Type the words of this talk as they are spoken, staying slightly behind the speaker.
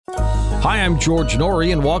Hi, I'm George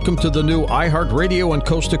Norrie, and welcome to the new iHeartRadio and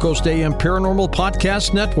Coast to Coast AM Paranormal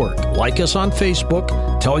Podcast Network. Like us on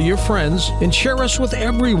Facebook, tell your friends, and share us with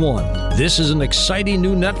everyone. This is an exciting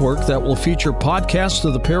new network that will feature podcasts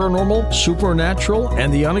of the paranormal, supernatural,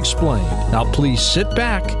 and the unexplained. Now, please sit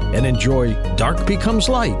back and enjoy Dark Becomes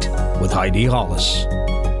Light with Heidi Hollis.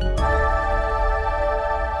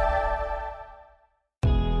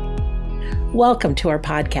 Welcome to our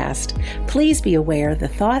podcast. Please be aware the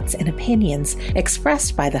thoughts and opinions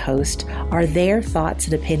expressed by the host are their thoughts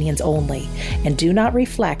and opinions only and do not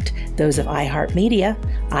reflect those of iHeartMedia,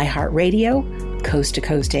 iHeartRadio, Coast to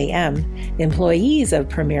Coast AM, employees of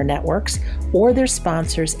Premier Networks, or their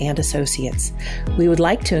sponsors and associates. We would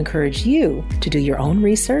like to encourage you to do your own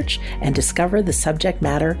research and discover the subject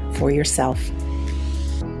matter for yourself.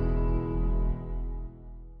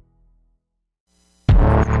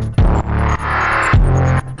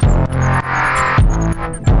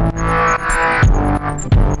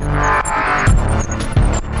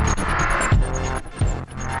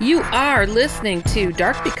 You are listening to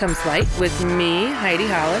Dark Becomes Light with me, Heidi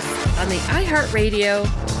Hollis, on the iHeartRadio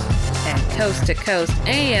and Coast to Coast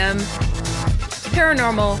AM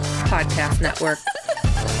Paranormal Podcast Network.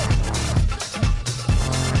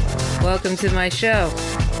 Welcome to my show.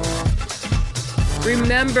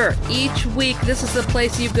 Remember, each week this is the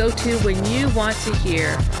place you go to when you want to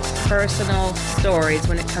hear personal stories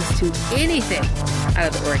when it comes to anything out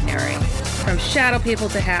of the ordinary. From shadow people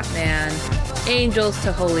to Hat Man, angels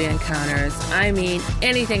to holy encounters. I mean,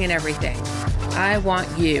 anything and everything. I want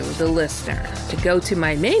you, the listener, to go to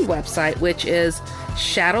my main website, which is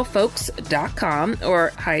shadowfolks.com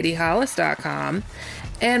or HeidiHollis.com,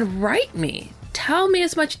 and write me. Tell me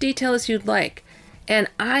as much detail as you'd like. And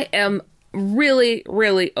I am really,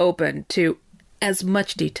 really open to as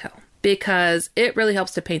much detail, because it really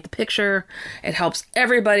helps to paint the picture. It helps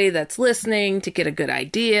everybody that's listening to get a good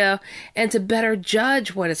idea and to better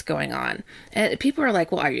judge what is going on. And people are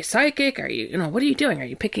like, well, are you psychic? Are you, what are you doing? Are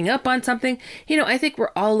you picking up on something? I think we're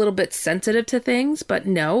all a little bit sensitive to things, but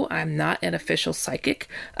no, I'm not an official psychic.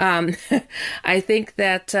 I think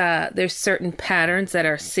that there's certain patterns that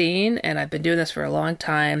are seen, and I've been doing this for a long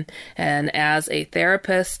time. And as a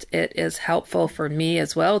therapist, it is helpful for me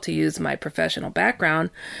as well to use my professional background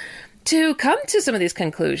to come to some of these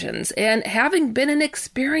conclusions. And having been an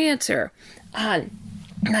experiencer on,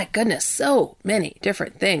 my goodness, so many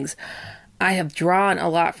different things, I have drawn a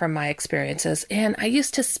lot from my experiences. And I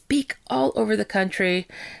used to speak all over the country,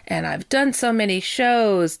 and I've done so many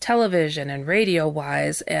shows, television and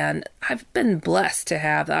radio-wise, and I've been blessed to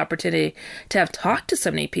have the opportunity to have talked to so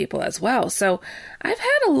many people as well. So I've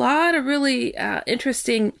had a lot of really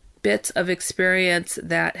interesting bits of experience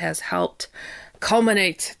that has helped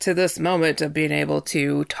culminate to this moment of being able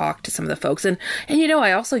to talk to some of the folks. And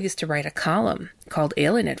I also used to write a column called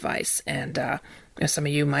Alien Advice. And some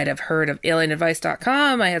of you might have heard of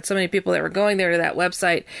alienadvice.com. I had so many people that were going there to that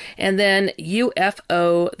website. And then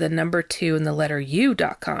UFO, the number 2 and the letter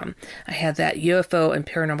U.com. I had that UFO and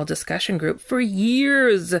paranormal discussion group for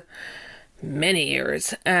years. Many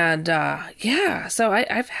years. And so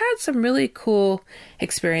I've had some really cool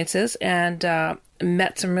experiences and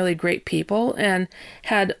met some really great people and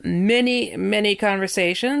had many, many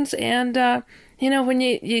conversations. And, when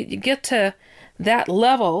you get to that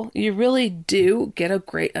level, you really do get a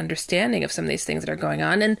great understanding of some of these things that are going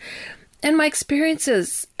on. And my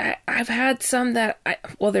experiences, I've had some that,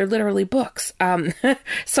 they're literally books.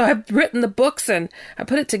 So I've written the books and I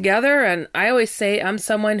put it together, and I always say I'm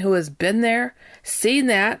someone who has been there, seen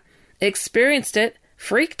that, experienced it,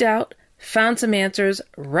 freaked out, found some answers,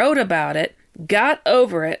 wrote about it, got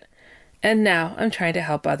over it, and now I'm trying to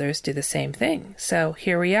help others do the same thing. So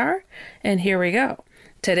here we are, and here we go.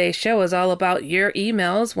 Today's show is all about your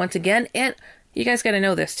emails once again, and you guys got to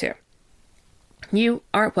know this too. You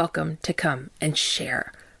are welcome to come and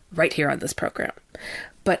share right here on this program.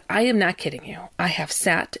 But I am not kidding you. I have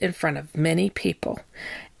sat in front of many people,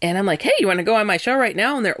 and I'm like, hey, you want to go on my show right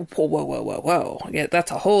now? And they're, whoa. Yeah,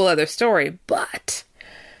 that's a whole other story. But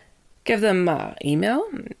give them email,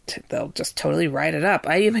 they'll just totally write it up.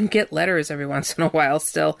 I even get letters every once in a while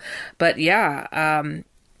still. But yeah,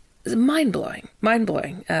 it's mind-blowing.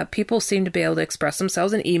 People seem to be able to express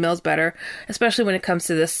themselves in emails better, especially when it comes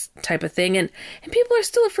to this type of thing. And people are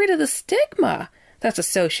still afraid of the stigma that's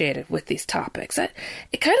associated with these topics. It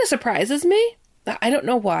kind of surprises me. I don't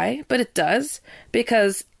know why, but it does,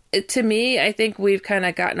 because to me, I think we've kind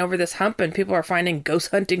of gotten over this hump, and people are finding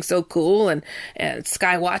ghost hunting so cool and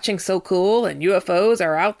sky watching so cool, and UFOs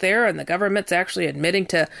are out there, and the government's actually admitting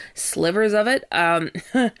to slivers of it.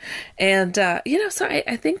 So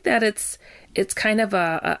I think that it's kind of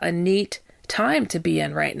a neat time to be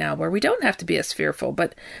in right now where we don't have to be as fearful,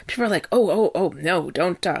 but people are like, oh, no,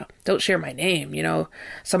 don't share my name. You know,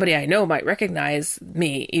 somebody I know might recognize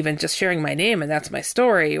me even just sharing my name, and that's my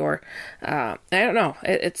story. Or, I don't know.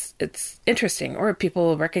 It's interesting. Or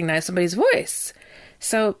people recognize somebody's voice.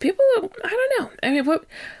 So people, I don't know. I mean,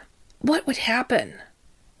 what would happen?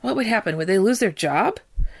 What would happen? Would they lose their job?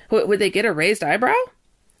 Would they get a raised eyebrow?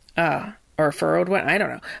 Or a furrowed one? I don't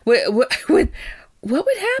know. What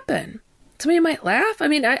would happen? Somebody might laugh. I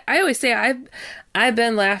mean, I always say I've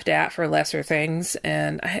been laughed at for lesser things,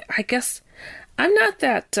 and I guess I'm not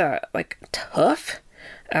that tough.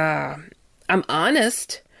 I'm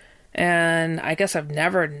honest, and I guess I've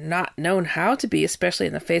never not known how to be, especially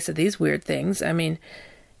in the face of these weird things. I mean,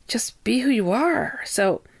 just be who you are.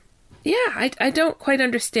 So, yeah, I don't quite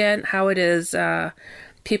understand how it is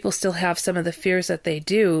people still have some of the fears that they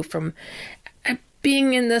do from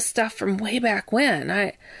being in this stuff from way back when.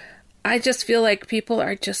 I just feel like people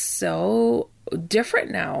are just so different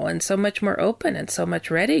now and so much more open and so much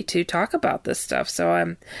ready to talk about this stuff. So I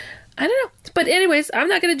don't know. But anyways, I'm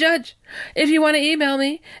not going to judge. If you want to email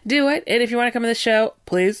me, do it. And if you want to come on the show,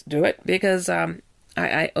 please do it, because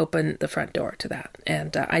I open the front door to that.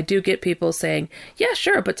 And I do get people saying, yeah,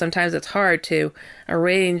 sure, but sometimes it's hard to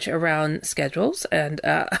arrange around schedules. And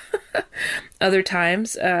other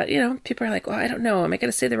times, people are like, well, I don't know. Am I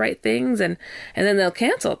going to say the right things? And then they'll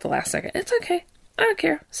cancel at the last second. It's okay. I don't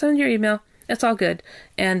care. Send your email. It's all good.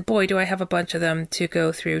 And boy, do I have a bunch of them to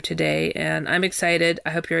go through today. And I'm excited.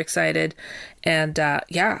 I hope you're excited. And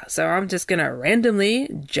so I'm just going to randomly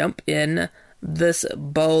jump in this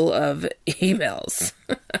bowl of emails.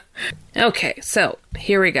 Okay, so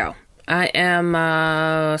here we go. I am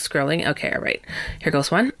scrolling. Okay, all right. Here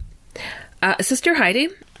goes one. Sister Heidi,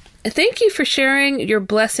 thank you for sharing your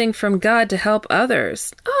blessing from God to help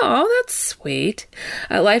others. Oh, that's sweet.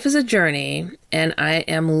 Life is a journey, and I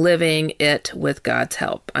am living it with God's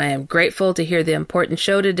help. I am grateful to hear the important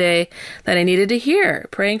show today that I needed to hear.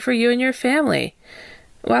 Praying for you and your family.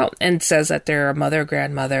 Well, and says that they're a mother,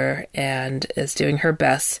 grandmother, and is doing her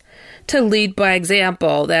best to lead by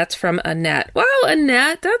example. That's from Annette. Well,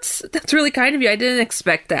 Annette, that's really kind of you. I didn't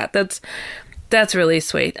expect that. That's really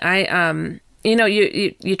sweet.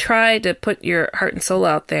 You try to put your heart and soul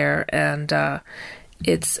out there, and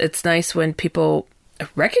it's nice when people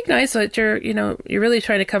recognize that you're really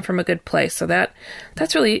trying to come from a good place. So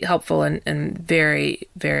that's really helpful and very,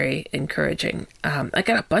 very encouraging. I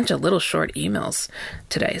got a bunch of little short emails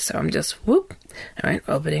today, so I'm just all right,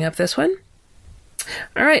 opening up this one.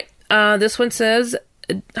 All right. This one says,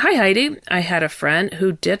 hi, Heidi. I had a friend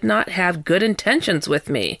who did not have good intentions with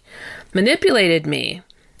me, manipulated me,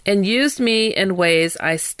 and used me in ways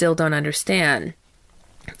I still don't understand.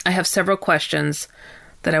 I have several questions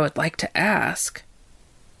that I would like to ask.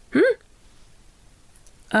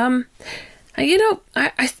 I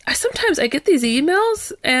sometimes I get these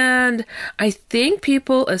emails, and I think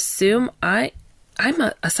people assume I'm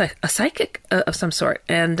a psychic of some sort,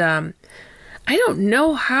 and I don't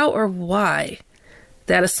know how or why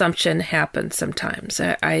that assumption happens sometimes.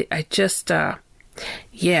 I just all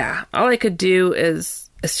I could do is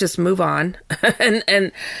just move on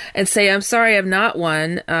and say, I'm sorry, I'm not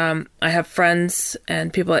one. I have friends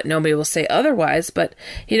and people that know me will say otherwise. But,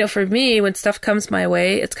 for me, when stuff comes my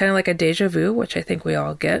way, it's kind of like a deja vu, which I think we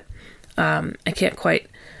all get. I can't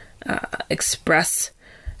quite express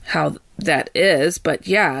how that is. But,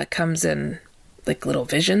 yeah, it comes in like little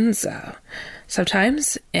visions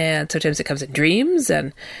sometimes. And sometimes it comes in dreams.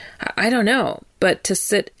 And I don't know. But to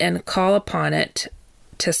sit and call upon it,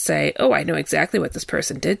 to say, oh, I know exactly what this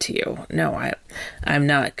person did to you. No, I'm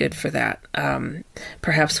not good for that.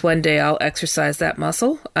 Perhaps one day I'll exercise that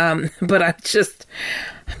muscle. But I'm just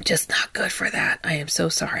not good for that. I am so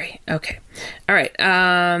sorry. Okay. All right.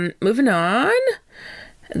 Moving on.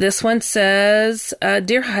 This one says,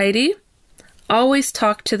 Dear Heidi, always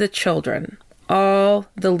talk to the children, all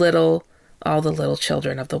the little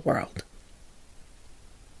children of the world.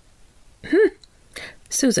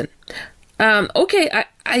 Susan. Okay,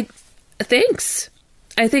 I thanks.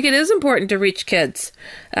 I think it is important to reach kids.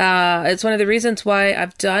 It's one of the reasons why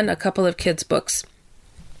I've done a couple of kids' books,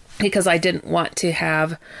 because I didn't want to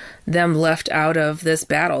have them left out of this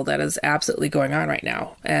battle that is absolutely going on right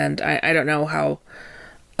now. And I don't know how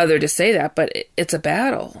other to say that, but it's a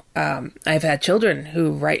battle. I've had children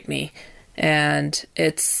who write me, and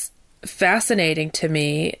it's fascinating to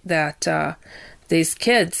me that these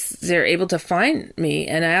kids, they're able to find me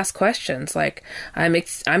and ask questions like,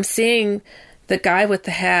 I'm seeing the guy with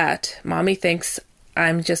the hat. Mommy thinks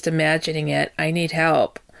I'm just imagining it. I need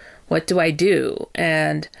help. What do I do?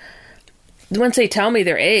 And once they tell me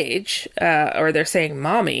their age, or they're saying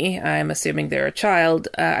mommy, I'm assuming they're a child,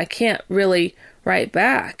 I can't really write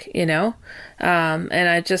back, and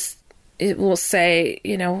it will say,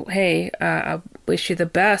 hey, I wish you the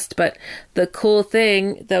best. But the cool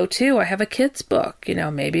thing, though, too, I have a kid's book.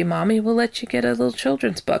 Maybe mommy will let you get a little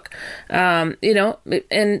children's book. And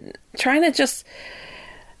trying to just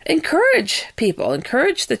encourage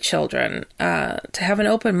the children to have an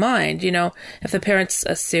open mind. If the parents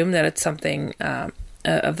assume that it's something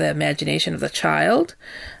of the imagination of the child,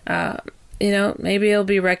 maybe it'll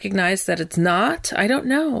be recognized that it's not. I don't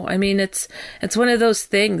know. I mean, it's one of those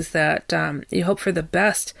things that you hope for the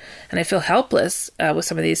best. And I feel helpless with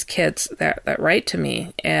some of these kids that write to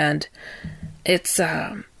me. And it's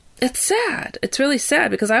sad. It's really sad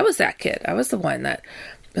because I was that kid. I was the one that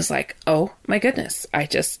was like, oh my goodness, I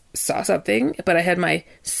just saw something, but I had my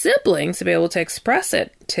siblings to be able to express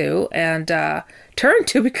it to and turn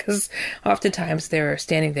to, because oftentimes they were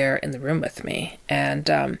standing there in the room with me. And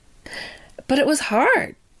but it was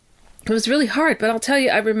hard. It was really hard. But I'll tell you,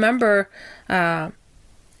 I remember having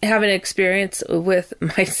an experience with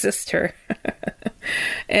my sister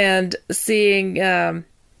and seeing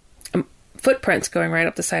footprints going right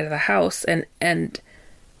up the side of the house, and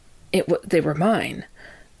they were mine.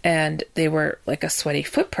 And they were like a sweaty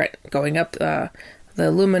footprint going up the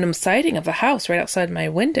aluminum siding of the house right outside my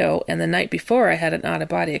window. And the night before, I had an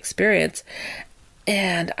out-of-body experience.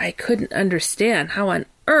 And I couldn't understand how on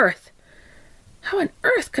earth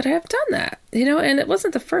could I have done that? And it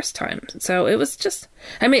wasn't the first time. So it was just,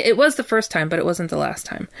 it was the first time, but it wasn't the last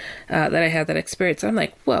time that I had that experience. I'm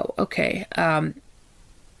like, whoa, okay.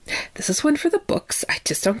 This is one for the books. I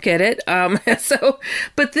just don't get it.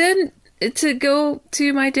 But then to go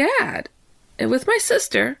to my dad with my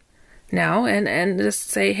sister now and just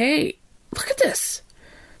say, hey, look at this.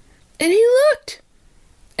 And he looked.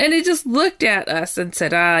 And he just looked at us and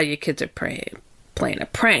said, you kids are playing a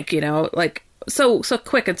prank, like so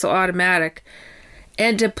quick and so automatic.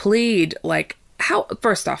 And to plead, like,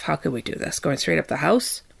 first off, how could we do this? Going straight up the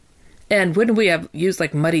house? And wouldn't we have used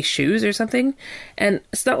like muddy shoes or something? And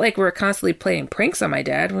it's not like we're constantly playing pranks on my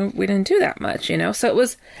dad. We didn't do that much, So it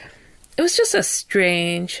was just a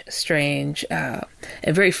strange,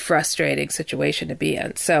 and very frustrating situation to be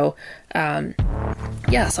in. So,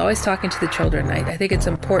 yes, always talking to the children. I think it's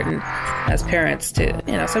important as parents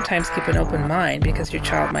to, sometimes keep an open mind, because your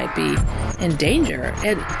child might be in danger.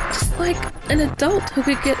 And just like an adult who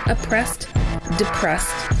could get oppressed,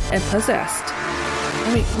 depressed, and possessed.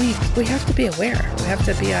 We have to be aware. We have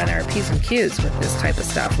to be on our P's and Q's with this type of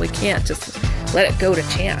stuff. We can't just let it go to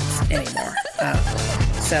chance anymore.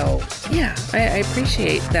 So, yeah, I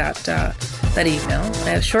appreciate that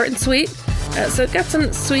email. Short and sweet. So got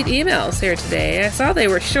some sweet emails here today. I saw they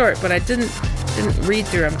were short, but I didn't read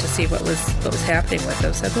through them to see what was happening with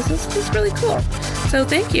them. So this is really cool. So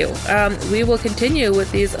thank you. We will continue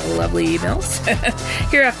with these lovely emails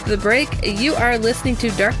here after the break. You are listening to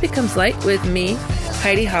Dark Becomes Light with me,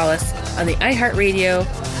 Heidi Hollis, on the iHeartRadio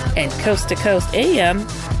and Coast to Coast AM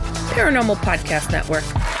Paranormal Podcast Network.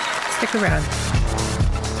 Stick around.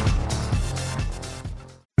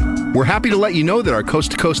 We're happy to let you know that our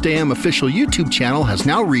Coast to Coast AM official YouTube channel has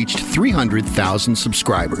now reached 300,000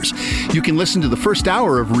 subscribers. You can listen to the first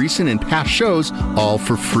hour of recent and past shows all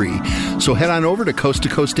for free. So head on over to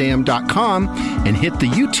coasttocoastam.com and hit the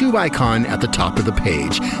YouTube icon at the top of the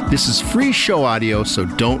page. This is free show audio, so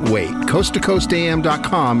don't wait.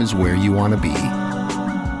 coasttocoastam.com is where you want to be.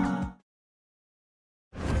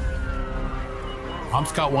 I'm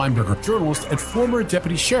Scott Weinberger, journalist and former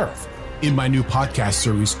deputy sheriff. In my new podcast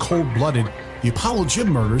series, Cold Blooded, The Apollo Gym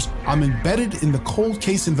Murders, I'm embedded in the cold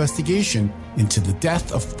case investigation into the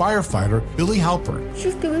death of firefighter Billy Halpern. It's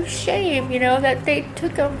just a shame, that they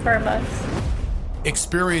took him from us.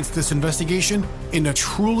 Experience this investigation in a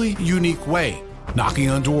truly unique way,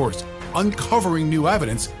 knocking on doors, uncovering new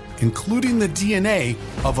evidence, including the DNA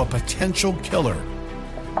of a potential killer.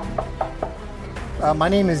 My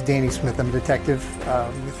name is Danny Smith. I'm a detective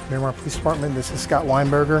with Miramar Police Department. This is Scott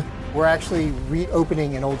Weinberger. We're actually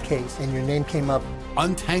reopening an old case, and your name came up.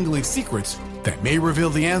 Untangling secrets that may reveal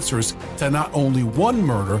the answers to not only one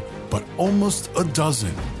murder, but almost a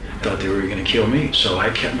dozen. I thought they were going to kill me, so I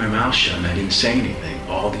kept my mouth shut and I didn't say anything.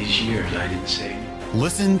 All these years, I didn't say anything.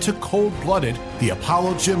 Listen to Cold Blooded, The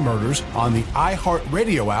Apollo Gym Murders on the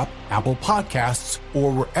iHeartRadio app, Apple Podcasts,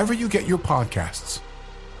 or wherever you get your podcasts.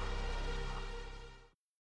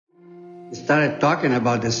 We started talking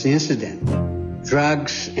about this incident.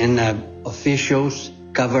 Drugs and officials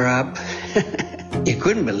cover up. You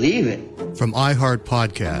couldn't believe it. From iHeart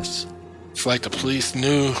Podcasts. It's like the police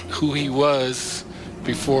knew who he was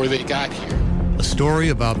before they got here. A story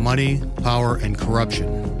about money, power, and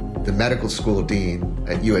corruption. The medical school dean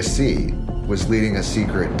at USC was leading a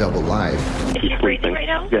secret double life. She's breathing right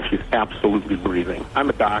now? Yes, she's absolutely breathing. I'm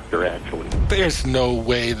a doctor, actually. There's no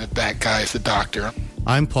way that guy's a doctor.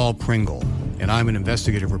 I'm Paul Pringle, and I'm an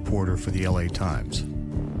investigative reporter for the LA Times.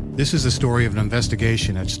 This is the story of an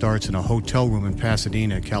investigation that starts in a hotel room in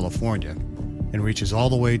Pasadena, California, and reaches all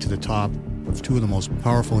the way to the top of two of the most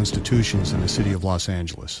powerful institutions in the city of Los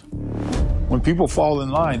Angeles. When people fall in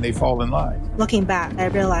line, they fall in line. Looking back, I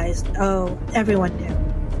realized, everyone knew.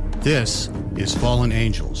 This is Fallen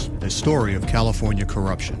Angels, a story of California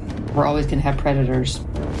corruption. We're always going to have predators.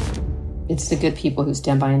 It's the good people who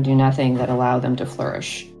stand by and do nothing that allow them to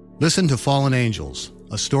flourish. Listen to Fallen Angels,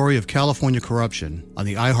 a story of California corruption on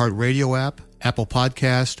the iHeartRadio app, Apple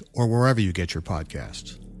Podcast, or wherever you get your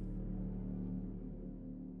podcasts.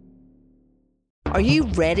 Are you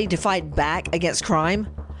ready to fight back against crime?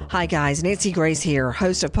 Hi guys, Nancy Grace here,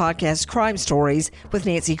 host of podcast Crime Stories with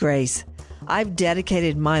Nancy Grace. I've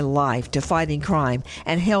dedicated my life to fighting crime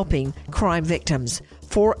and helping crime victims.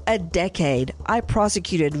 For a decade, I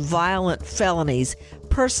prosecuted violent felonies,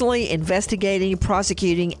 personally investigating,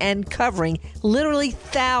 prosecuting, and covering literally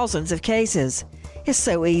thousands of cases. It's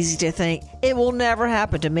so easy to think it will never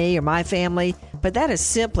happen to me or my family, but that is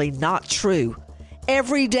simply not true.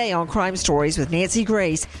 Every day on Crime Stories with Nancy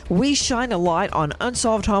Grace, we shine a light on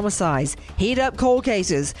unsolved homicides, heat up cold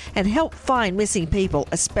cases, and help find missing people,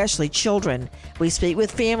 especially children. We speak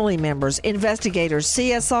with family members, investigators,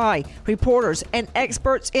 CSI, reporters, and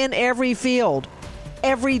experts in every field.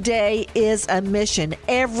 Every day is a mission.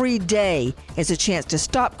 Every day is a chance to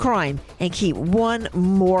stop crime and keep one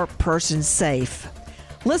more person safe.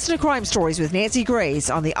 Listen to Crime Stories with Nancy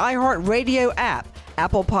Grace on the iHeartRadio app,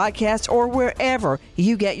 Apple Podcasts, or wherever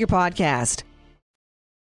you get your podcast.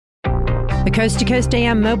 The Coast to Coast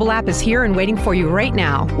AM mobile app is here and waiting for you right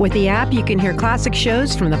now. With the app, you can hear classic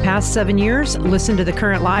shows from the past 7 years, listen to the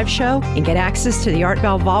current live show, and get access to the Art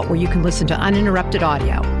Bell Vault where you can listen to uninterrupted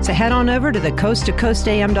audio. So head on over to the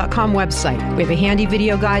coasttocoastam.com website. We have a handy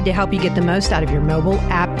video guide to help you get the most out of your mobile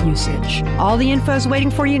app usage. All the info is waiting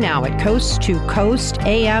for you now at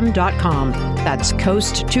coasttocoastam.com. That's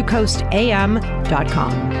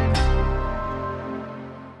coasttocoastam.com.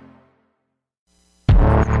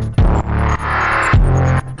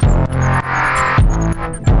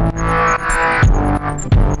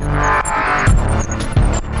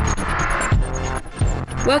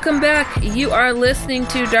 Welcome back. You are listening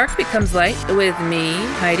to Dark Becomes Light with me,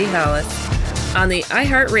 Heidi Hollis, on the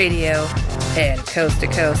iHeartRadio and Coast to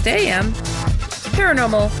Coast AM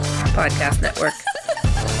Paranormal Podcast Network.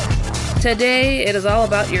 Today, it is all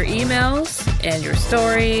about your emails and your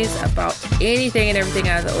stories about anything and everything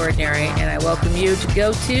out of the ordinary, and I welcome you to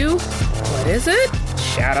go to, what is it?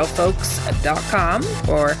 shadowfolks.com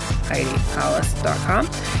or HeidiHollis.com,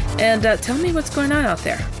 and tell me what's going on out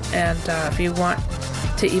there. And if you want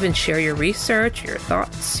to even share your research, your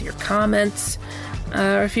thoughts, your comments,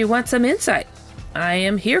 or if you want some insight, I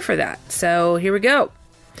am here for that. So here we go.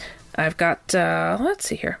 I've got, let's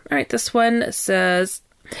see here. All right, this one says,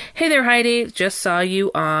 "Hey there, Heidi, just saw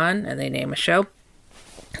you on," and they name a show.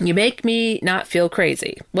 "You make me not feel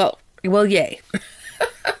crazy." Well, yay.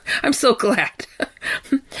 I'm so glad.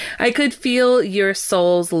 "I could feel your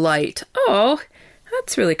soul's light." Oh,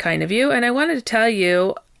 that's really kind of you. "And I wanted to tell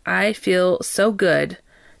you, I feel so good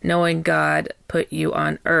knowing God put you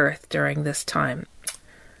on earth during this time."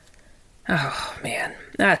 Oh, man,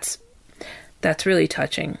 that's really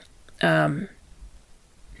touching. "After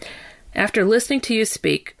listening to you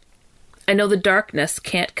speak, I know the darkness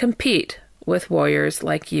can't compete with warriors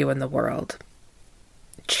like you in the world.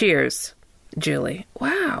 Cheers, Julie."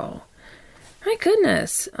 Wow. My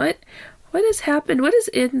goodness. What has happened? What is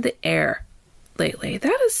in the air lately?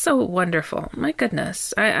 That is so wonderful. My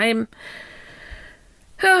goodness. I'm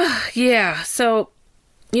yeah. So,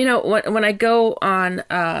 you know, when I go on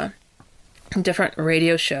different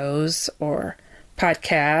radio shows or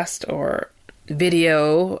podcast or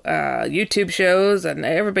video, YouTube shows, and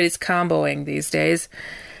everybody's comboing these days,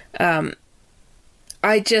 I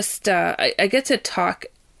just, I get to talk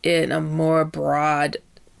in a more broad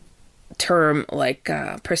term, like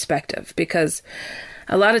perspective, because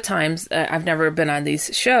a lot of times I've never been on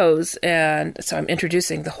these shows, and so I'm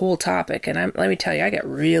introducing the whole topic, and let me tell you, I get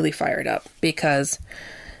really fired up because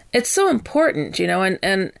it's so important, you know,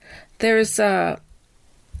 and there's a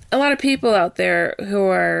lot of people out there who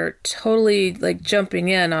are totally like jumping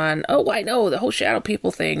in on, "Oh, I know the whole shadow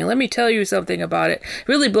people thing, and let me tell you something about it." It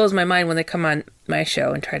really blows my mind when they come on my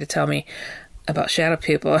show and try to tell me about shadow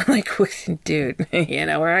people. I'm like, dude, you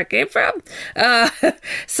know where I came from?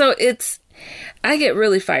 So I get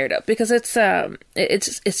really fired up because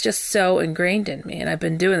it's just so ingrained in me, and I've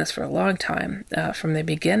been doing this for a long time, from the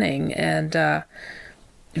beginning, and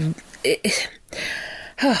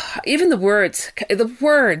even the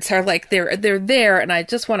words are like they're there, and I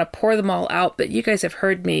just want to pour them all out. But you guys have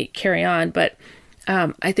heard me carry on, but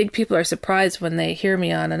I think people are surprised when they hear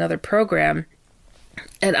me on another program.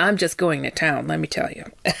 And I'm just going to town, let me tell you.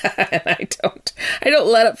 And I don't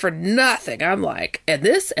let up for nothing. I'm like, and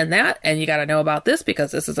this and that, and you got to know about this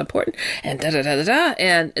because this is important, and da-da-da-da-da.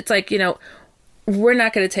 And it's like, we're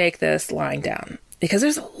not going to take this lying down because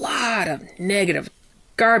there's a lot of negative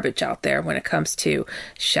garbage out there when it comes to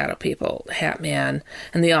shadow people, Hat Man,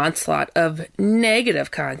 and the onslaught of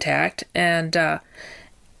negative contact. And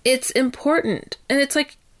it's important. And it's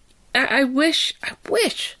like, I wish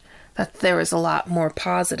that there was a lot more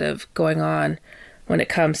positive going on when it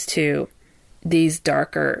comes to these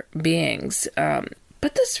darker beings. But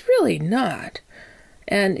that's really not.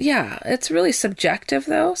 And yeah, it's really subjective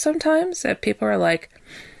though, sometimes, that people are like,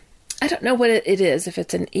 I don't know what it is, if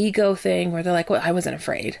it's an ego thing where they're like, well, I wasn't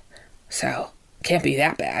afraid, so it can't be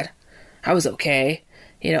that bad. I was okay.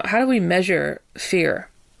 How do we measure fear?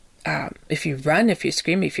 If you run, if you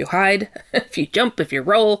scream, if you hide, if you jump, if you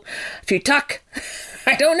roll, if you tuck,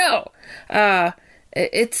 I don't know.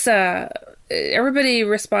 Everybody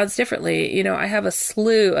responds differently. I have a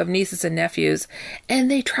slew of nieces and nephews, and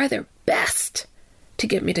they try their best to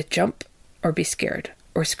get me to jump or be scared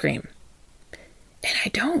or scream. And I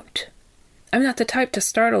don't. I'm not the type to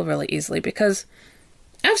startle really easily because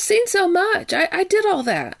I've seen so much. I did all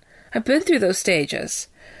that. I've been through those stages.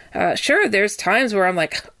 Sure, there's times where I'm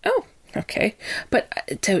like, oh, okay.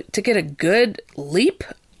 But to get a good leap,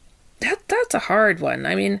 that's a hard one.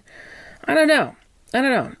 I mean, I don't know.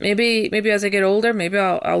 Maybe as I get older, maybe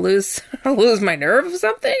I'll lose my nerve or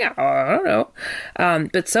something. I don't know.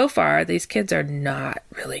 But so far, these kids are not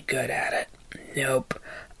really good at it. Nope.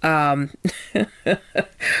 But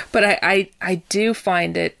I do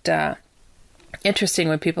find it interesting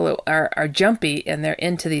when people are jumpy and they're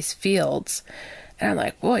into these fields. And I'm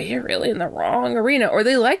like, boy, you're really in the wrong arena. Or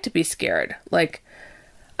they like to be scared. Like,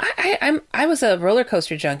 I was a roller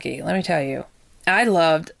coaster junkie, let me tell you. I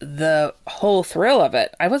loved the whole thrill of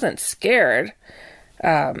it. I wasn't scared.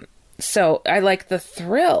 So I like the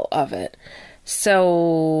thrill of it.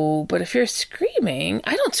 So, but if you're screaming,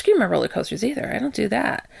 I don't scream on roller coasters either. I don't do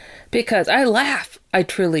that because I laugh. I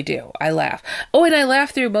truly do. I laugh. Oh, and I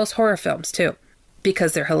laugh through most horror films too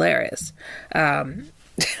because they're hilarious.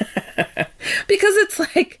 Because it's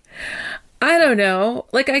like, I don't know.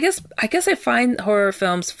 Like, I guess I find horror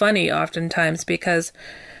films funny oftentimes because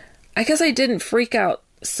I guess I didn't freak out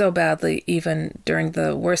so badly even during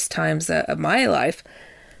the worst times of my life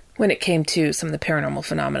when it came to some of the paranormal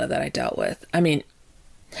phenomena that I dealt with. I mean,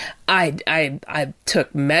 I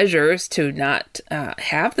took measures to not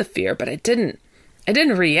have the fear, but I didn't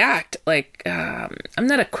react like I'm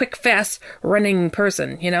not a quick, fast running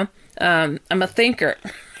person, I'm a thinker.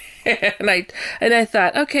 and I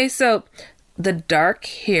thought, okay, so the dark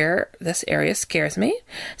here, this area scares me.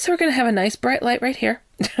 So we're going to have a nice bright light right here.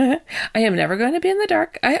 I am never going to be in the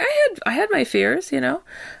dark. I had my fears,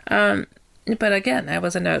 but again, I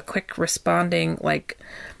wasn't a quick responding, like,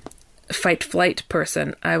 fight flight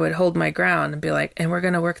person. I would hold my ground and be like, and we're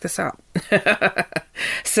going to work this out.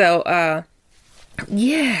 So,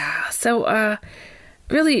 yeah. So,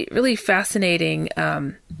 really, really fascinating,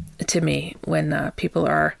 to me when, people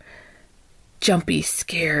are jumpy,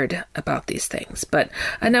 scared about these things. But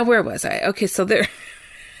now where was I? Okay. So there,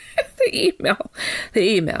 the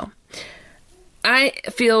email, I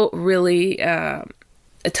feel really,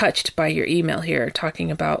 touched by your email here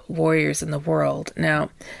talking about warriors in the world.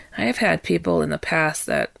 Now, I have had people in the past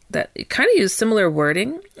that kind of use similar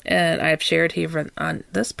wording, and I have shared here on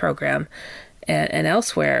this program and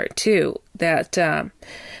elsewhere too, that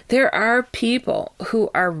there are people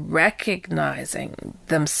who are recognizing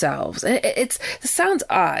themselves. This sounds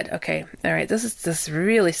odd. Okay. All right. This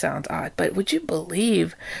really sounds odd, but would you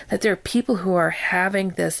believe that there are people who are having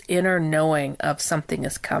this inner knowing of something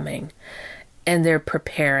is coming? And they're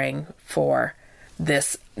preparing for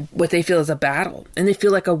this, what they feel is a battle. And they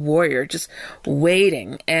feel like a warrior, just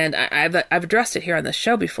waiting. And I've addressed it here on the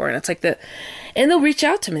show before. And it's like and they'll reach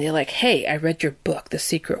out to me. They're like, hey, I read your book, The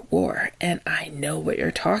Secret War, and I know what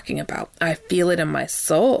you're talking about. I feel it in my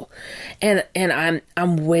soul. And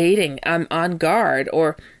I'm waiting. I'm on guard.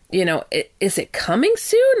 Or, is it coming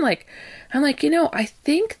soon? Like, I'm like, I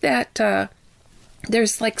think that,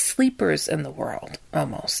 there's like sleepers in the world,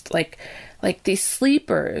 almost like these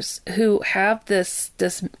sleepers who have this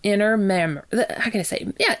inner memory. How can I say?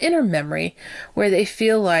 Yeah, inner memory, where they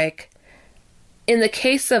feel like, in the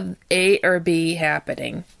case of A or B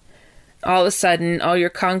happening, all of a sudden all your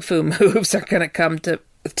kung fu moves are going to come to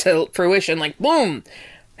fruition. Like boom,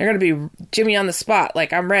 they're going to be Jimmy on the spot.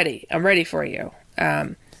 Like I'm ready for you.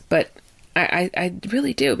 But I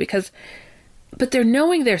really do, but they're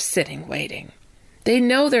knowing they're sitting waiting. They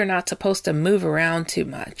know they're not supposed to move around too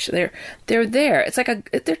much. They're there. It's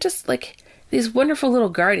like they're just like these wonderful little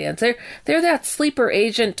guardians. They're that sleeper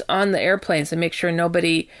agent on the airplanes to make sure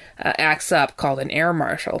nobody acts up, called an air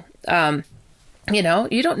marshal. You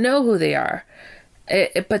don't know who they are,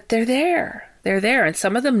 but they're there. They're there, and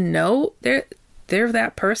some of them know they're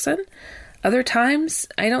that person. Other times,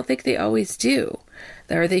 I don't think they always do.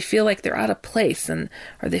 Or they feel like they're out of place, or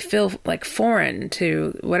they feel like foreign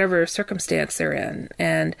to whatever circumstance they're in.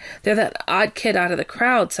 And they're that odd kid out of the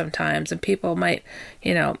crowd sometimes, and people might,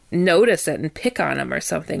 notice it and pick on them or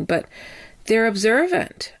something. But they're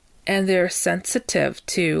observant, and they're sensitive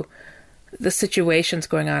to the situations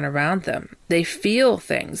going on around them. They feel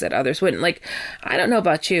things that others wouldn't. Like, I don't know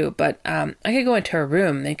about you, but I could go into a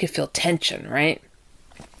room and you could feel tension, right?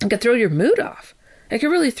 It could throw your mood off. It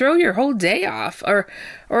could really throw your whole day off. Or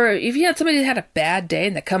if you had somebody that had a bad day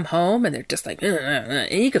and they come home and they're just like, and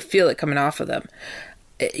you could feel it coming off of them.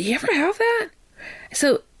 You ever have that?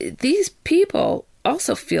 So these people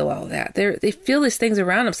also feel all that. They feel these things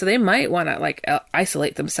around them, so they might want to like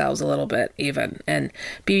isolate themselves a little bit even, and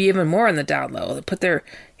be even more on the down low. They put their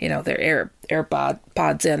their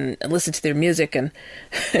AirPods in and listen to their music and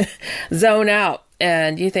zone out.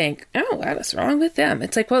 And you think, oh, what is wrong with them?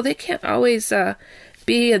 It's like, well, they can't always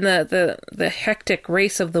be in the hectic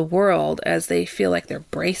race of the world as they feel like they're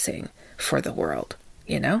bracing for the world.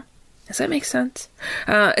 Does that make sense?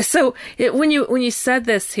 So when you said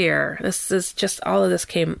this here, this is just all of this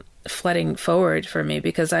came flooding forward for me,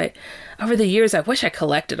 because over the years, I wish I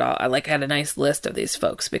collected all. I had a nice list of these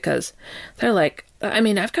folks, because they're like,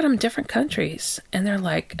 I've got them in different countries, and they're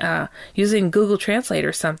like using Google Translate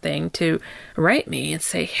or something to write me and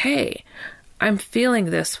say, hey, I'm feeling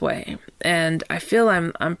this way, and I feel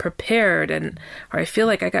I'm prepared, or I feel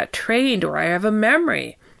like I got trained, or I have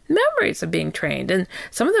memories of being trained. And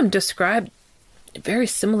some of them describe very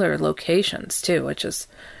similar locations too, which is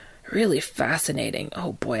really fascinating.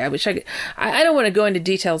 Oh boy, I wish I could. I don't want to go into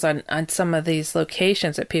details on some of these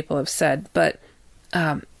locations that people have said, but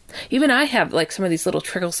even I have like some of these little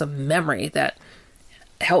trickles of memory that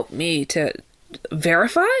help me to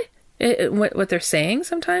verify what they're saying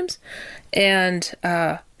sometimes. And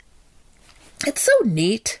it's so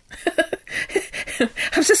neat.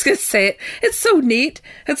 I'm just going to say it. It's so neat.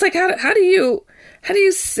 It's like, how do you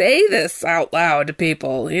say this out loud to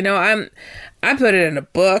people? I put it in a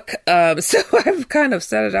book, so I've kind of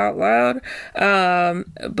said it out loud.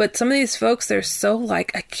 But some of these folks, they're so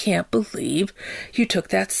like, I can't believe you took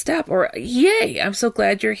that step, or yay, I'm so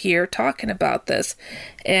glad you're here talking about this.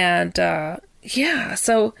 And yeah,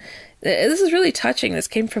 so this is really touching. This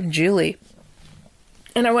came from Julie.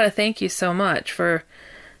 And I want to thank you so much for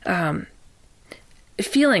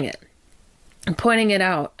feeling it and pointing it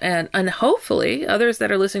out. And hopefully others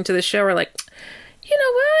that are listening to the show are like, you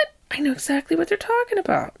know what? I know exactly what they're talking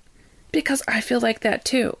about, because I feel like that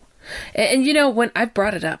too. And when I've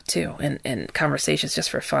brought it up too in conversations just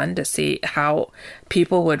for fun to see how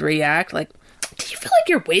people would react, like, do you feel like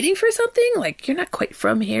you're waiting for something? Like you're not quite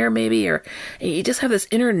from here maybe, or you just have this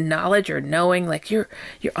inner knowledge or knowing, like you're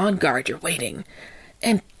on guard, you're waiting.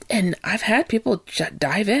 And I've had people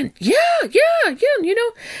dive in. Yeah.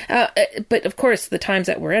 But of course, the times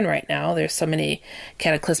that we're in right now, there's so many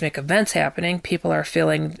cataclysmic events happening. People are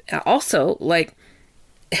feeling also like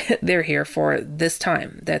they're here for this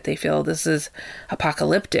time, that they feel this is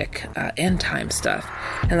apocalyptic end time stuff.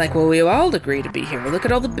 And like, well, we all agree to be here. Look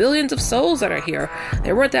at all the billions of souls that are here.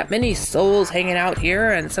 There weren't that many souls hanging out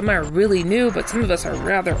here, and some are really new, but some of us are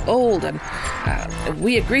rather old. And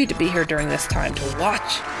we agreed to be here during this time to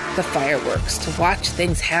watch the fireworks, to watch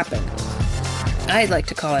things happen. I like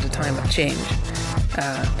to call it a time of change.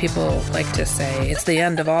 People like to say it's the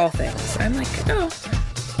end of all things. I'm like, no,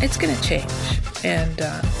 it's going to change. And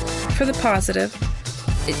for the positive.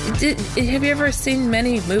 Have you ever seen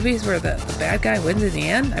many movies where the bad guy wins in the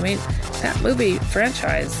end? I mean, that movie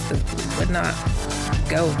franchise would not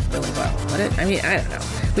go really well, would it? I mean, I don't know.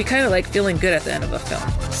 We kind of like feeling good at the end of a film.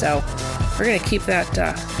 So we're going to keep that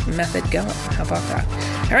method going. How about that?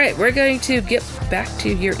 All right, we're going to get back to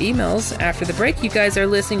your emails after the break. You guys are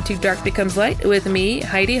listening to Dark Becomes Light with me,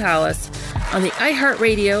 Heidi Hollis, on the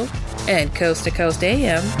iHeartRadio and Coast to Coast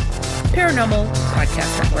AM Paranormal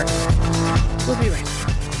Podcast Network. We'll be right back.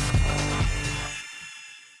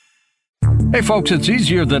 Hey folks, it's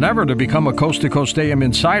easier than ever to become a Coast to Coast AM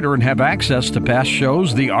insider and have access to past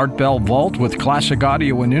shows, the Art Bell Vault with classic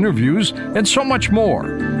audio and interviews, and so much more.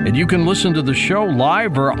 And you can listen to the show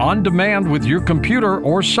live or on demand with your computer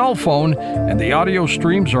or cell phone, and the audio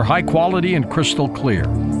streams are high quality and crystal clear.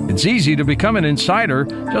 It's easy to become an insider.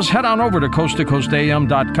 Just head on over to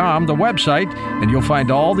coasttocoastam.com, the website, and you'll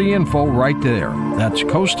find all the info right there. That's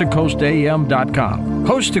coasttocoastam.com.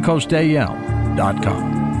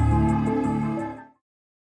 coasttocoastam.com.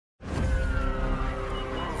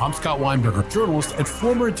 I'm Scott Weinberger, journalist and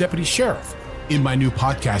former deputy sheriff. In my new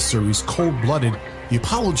podcast series, Cold Blooded, The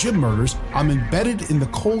Apollo Gym Murders, I'm embedded in the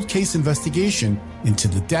cold case investigation into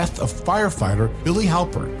the death of firefighter Billy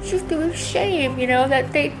Halpern. It's just a shame,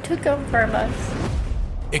 that they took him from us.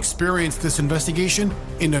 Experience this investigation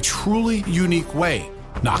in a truly unique way,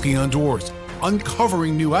 knocking on doors,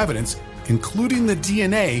 uncovering new evidence, including the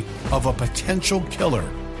DNA of a potential killer.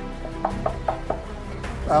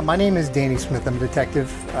 My name is Danny Smith. I'm a detective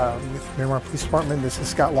with Miramar Police Department. This is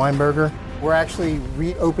Scott Weinberger. We're actually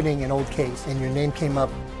reopening an old case, and your name came up.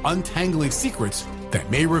 Untangling secrets that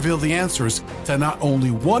may reveal the answers to not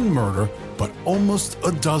only one murder, but almost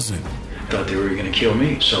a dozen. I thought they were going to kill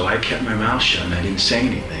me, so I kept my mouth shut and I didn't say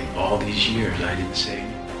anything. All these years, I didn't say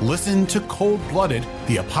anything. Listen to Cold Blooded,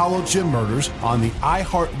 The Apollo Gym Murders on the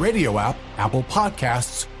iHeartRadio app, Apple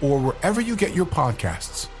Podcasts, or wherever you get your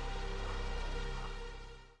podcasts.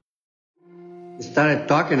 Started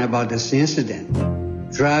talking about this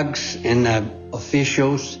incident. Drugs and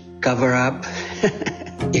officials cover up.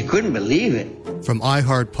 You couldn't believe it. From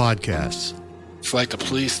iHeart Podcasts. It's like the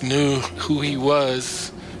police knew who he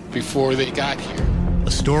was before they got here.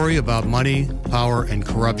 A story about money, power, and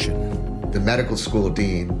corruption. The medical school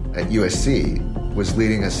dean at USC was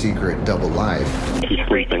leading a secret double life. She's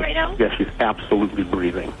breathing right now? Yes, she's absolutely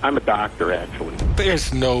breathing. I'm a doctor, actually.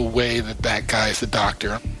 There's no way that guy's a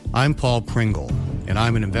doctor. I'm Paul Pringle, and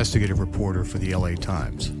I'm an investigative reporter for the LA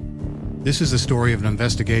Times. This is the story of an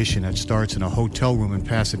investigation that starts in a hotel room in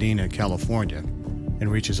Pasadena, California,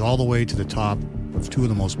 and reaches all the way to the top of two of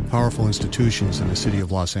the most powerful institutions in the city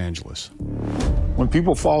of Los Angeles. When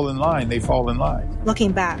people fall in line, they fall in line.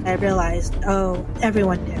 Looking back, I realized,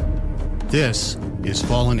 everyone knew. This is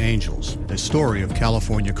Fallen Angels, the story of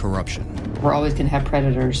California corruption. We're always going to have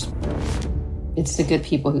predators. It's the good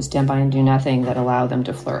people who stand by and do nothing that allow them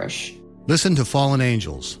to flourish. Listen to Fallen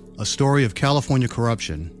Angels, a story of California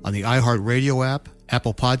corruption on the iHeartRadio app,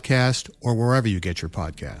 Apple Podcast, or wherever you get your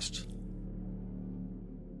podcasts.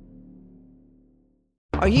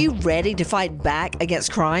 Are you ready to fight back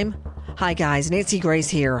against crime? Hi guys, Nancy Grace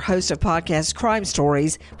here, host of podcast Crime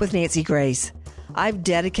Stories with Nancy Grace. I've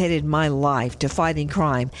dedicated my life to fighting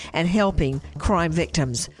crime and helping crime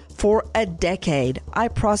victims. For a decade, I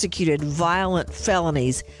prosecuted violent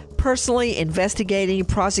felonies, personally investigating,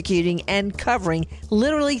 prosecuting, and covering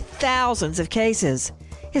literally thousands of cases.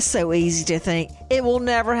 It's so easy to think it will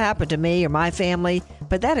never happen to me or my family,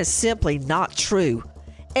 but that is simply not true.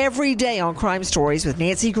 Every day on Crime Stories with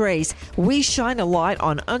Nancy Grace, we shine a light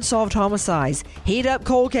on unsolved homicides, heat up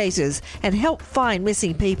cold cases, and help find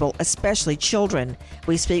missing people, especially children.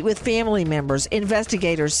 We speak with family members,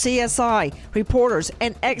 investigators, CSI, reporters,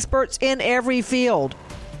 and experts in every field.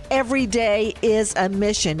 Every day is a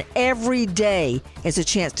mission. Every day is a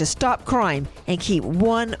chance to stop crime and keep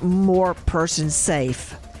one more person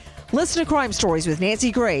safe. Listen to Crime Stories with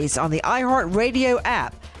Nancy Grace on the iHeartRadio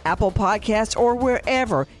app, Apple Podcasts, or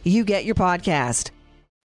wherever you get your podcast.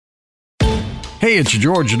 Hey, it's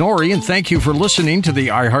George Norrie, and thank you for listening to the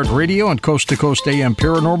iHeartRadio and Coast to Coast AM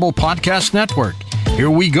Paranormal Podcast Network. Here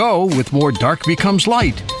we go with more Dark Becomes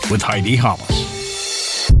Light with Heidi Hollis.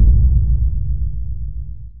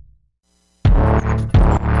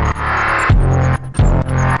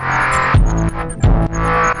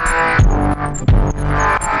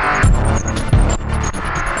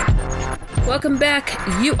 Welcome back.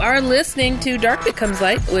 You are listening to Dark Becomes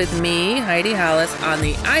Light with me, Heidi Hollis, on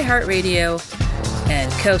the iHeartRadio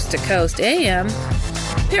and Coast to Coast AM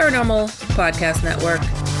Paranormal Podcast Network.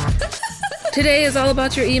 Today is all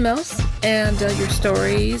about your emails and your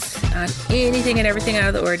stories on anything and everything out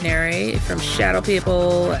of the ordinary, from shadow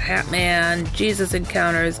people, Hat Man, Jesus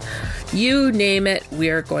encounters, you name it,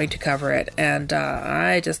 we're going to cover it. And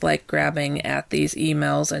I just like grabbing at these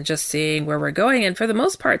emails and just seeing where we're going. And for the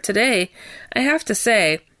most part today, I have to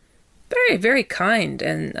say, very, very kind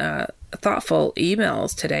and thoughtful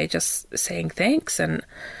emails today, just saying thanks. And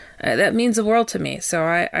that means the world to me. So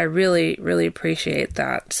I really, really appreciate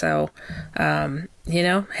that. So,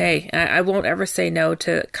 hey, I won't ever say no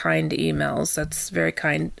to kind emails. That's very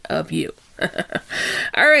kind of you.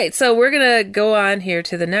 All right, so we're going to go on here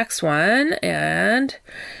to the next one. And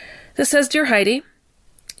this says, Dear Heidi,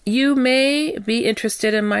 you may be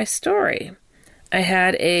interested in my story. I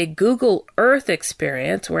had a Google Earth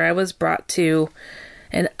experience where I was brought to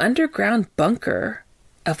an underground bunker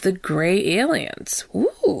of the gray aliens.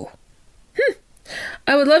 Ooh.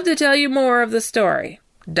 I would love to tell you more of the story. ...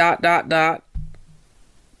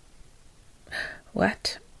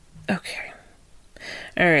 What? Okay.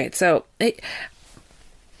 All right, so...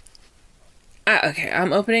 okay,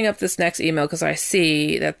 I'm opening up this next email because I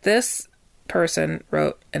see that this person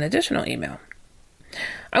wrote an additional email.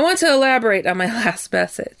 I want to elaborate on my last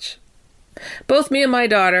message. Both me and my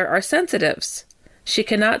daughter are sensitives. She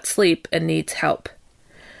cannot sleep and needs help.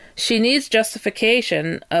 She needs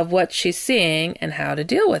justification of what she's seeing and how to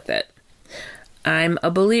deal with it. I'm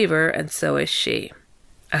a believer, and so is she.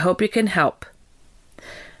 I hope you can help.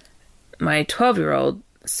 My 12-year-old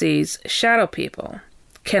sees shadow people.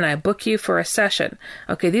 Can I book you for a session?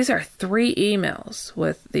 Okay, these are 3 emails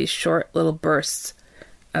with these short little bursts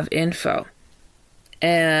of info.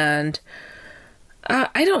 And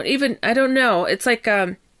I don't know. It's like,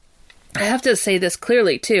 I have to say this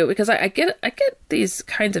clearly too, because I get these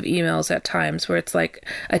kinds of emails at times where it's like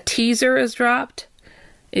a teaser is dropped.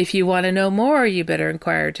 If you want to know more, you better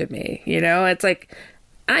inquire to me. It's like,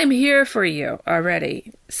 I'm here for you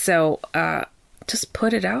already. So, just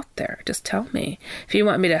put it out there. Just tell me. If you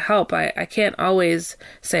want me to help, I can't always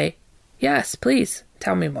say, yes, please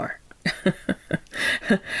tell me more.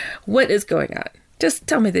 What is going on? Just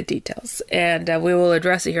tell me the details, and we will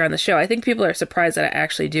address it here on the show. I think people are surprised that I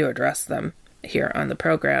actually do address them here on the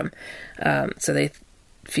program. So they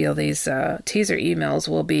feel these teaser emails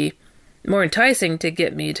will be more enticing to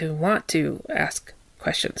get me to want to ask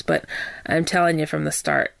questions. But I'm telling you from the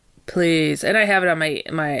start, please. And I have it on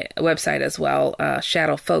my website as well,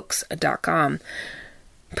 shadowfolks.com.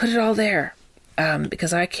 Put it all there.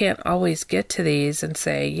 Because I can't always get to these and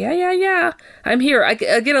say, yeah, I'm here. I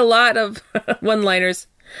get a lot of one-liners.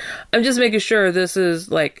 I'm just making sure this is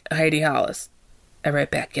like Heidi Hollis. I write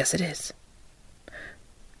back, yes, it is.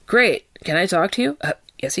 Great. Can I talk to you?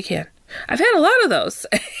 Yes, you can. I've had a lot of those.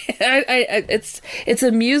 It's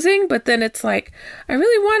amusing, but then it's like, I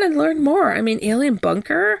really want to learn more. I mean, alien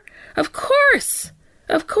bunker? Of course.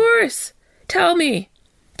 Tell me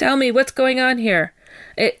what's going on here.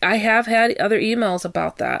 I have had other emails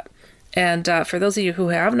about that. And for those of you who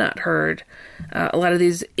have not heard, a lot of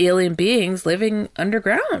these alien beings living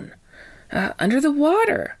underground, under the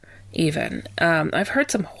water even. I've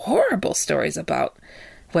heard some horrible stories about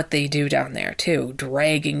what they do down there too,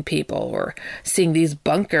 dragging people, or seeing these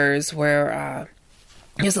bunkers where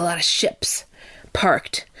there's a lot of ships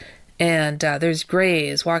parked, and there's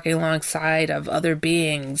grays walking alongside of other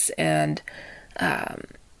beings, and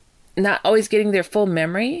not always getting their full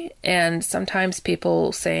memory, and sometimes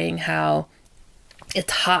people saying how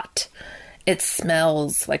it's hot, it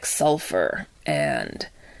smells like sulfur, and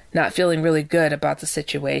not feeling really good about the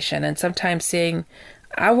situation, and sometimes seeing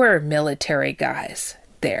our military guys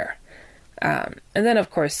there. And then, of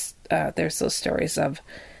course, there's those stories of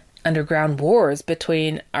underground wars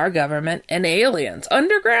between our government and aliens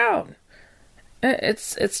underground.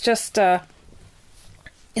 It's just so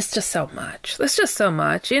much. There's just so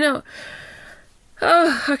much, how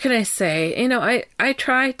can I say? I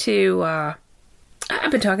try to,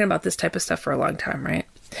 I've been talking about this type of stuff for a long time, right?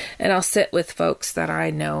 And I'll sit with folks that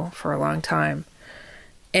I know for a long time,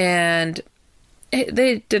 and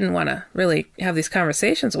they didn't want to really have these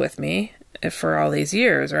conversations with me for all these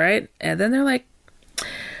years, right? And then they're like,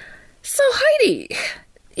 so Heidi,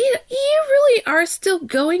 you really are still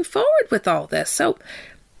going forward with all this. So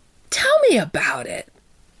tell me about it.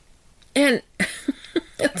 And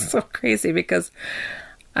it's so crazy because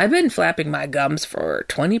I've been flapping my gums for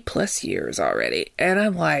 20 plus years already. And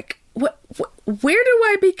I'm like, where do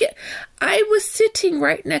I begin? I was sitting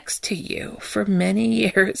right next to you for many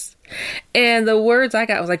years. And the words I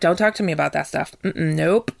got was like, don't talk to me about that stuff.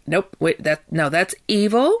 Nope. Wait, that's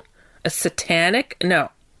evil. A satanic.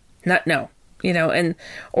 No.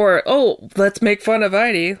 Or let's make fun of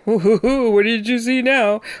Heidi. What did you see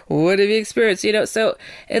now? What have you experienced? So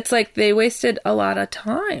it's like they wasted a lot of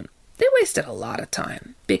time.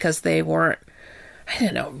 Because they weren't,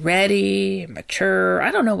 ready, mature.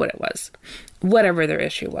 I don't know what it was. Whatever their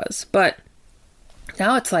issue was. But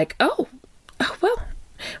now it's like, well,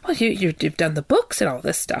 well, you've done the books and all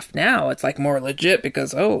this stuff now. It's like more legit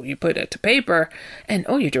because, oh, you put it to paper and,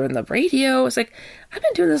 oh, you're doing the radio. It's like, I've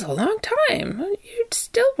been doing this a long time. You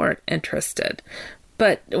still weren't interested.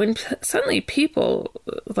 But when suddenly people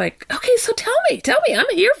like, okay, so tell me,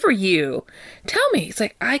 I'm here for you. Tell me. It's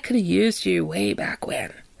like, I could have used you way back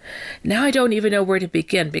when. Now I don't even know where to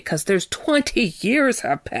begin because there's 20 years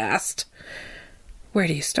have passed. Where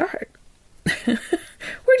do you start? Where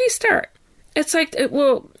do you start? It's like,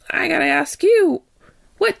 well, I got to ask you,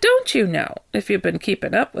 what don't you know if you've been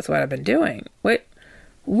keeping up with what I've been doing?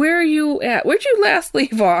 Where are you at? Where'd you last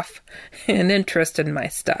leave off an interest in my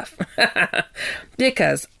stuff?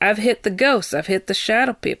 Because I've hit the ghosts, I've hit the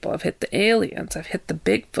shadow people, I've hit the aliens, I've hit the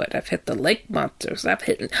Bigfoot, I've hit the lake monsters, I've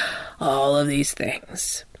hit all of these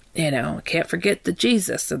things. You know, I can't forget the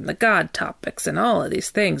Jesus and the God topics and all of these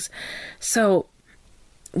things. So,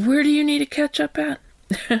 where do you need to catch up at?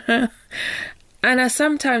 And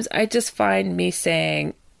sometimes I just find me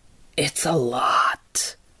saying, it's a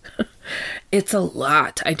lot. It's a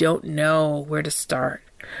lot. I don't know where to start.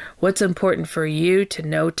 What's important for you to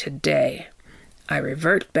know today? I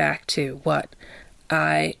revert back to what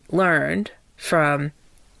I learned from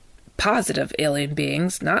positive alien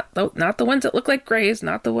beings, not the ones that look like grays,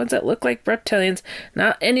 not the ones that look like reptilians,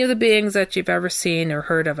 not any of the beings that you've ever seen or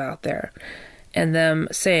heard of out there. And them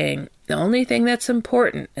saying, the only thing that's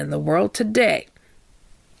important in the world today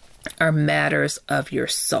are matters of your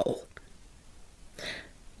soul.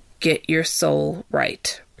 Get your soul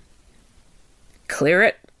right. Clear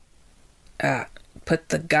it. Put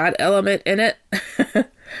the God element in it.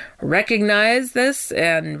 Recognize this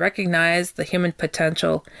and recognize the human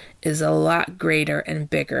potential is a lot greater and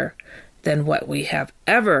bigger than what we have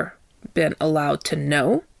ever been allowed to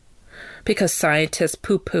know, because scientists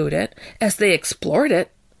poo-pooed it as they explored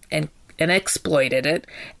it and exploited it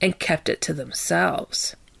and kept it to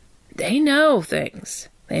themselves. They know things.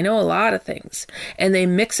 They know a lot of things, and they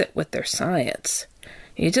mix it with their science.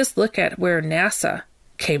 You just look at where NASA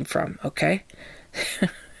came from, okay?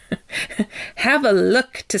 Have a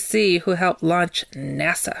look to see who helped launch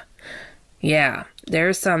NASA. Yeah,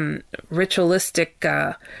 there's some ritualistic,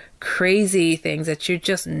 crazy things that you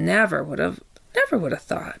just never would have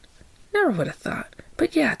thought. Never would have thought.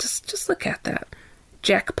 But yeah, just look at that.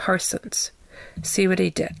 Jack Parsons. See what he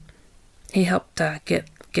did. He helped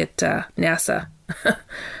get NASA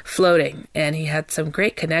floating, and he had some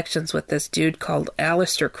great connections with this dude called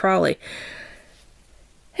Aleister Crowley.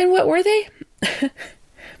 And what were they?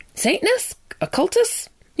 Satanists? Occultists?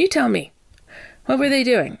 You tell me. What were they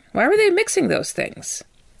doing? Why were they mixing those things?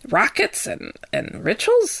 Rockets and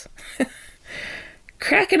rituals?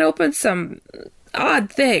 Cracking open some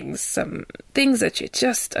odd things, some things that you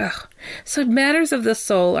just... So matters of the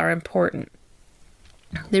soul are important.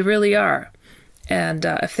 They really are. And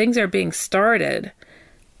if things are being started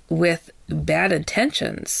with bad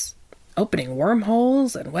intentions, opening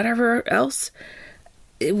wormholes and whatever else,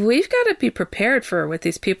 we've got to be prepared for what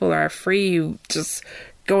these people are free just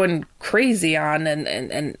going crazy on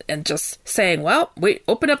and just saying, well, we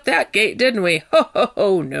opened up that gate, didn't we?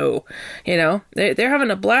 Oh no. You know, they're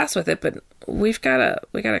having a blast with it, but we gotta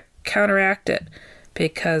counteract it,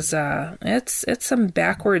 because it's some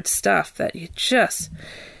backward stuff that you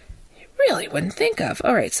really wouldn't think of.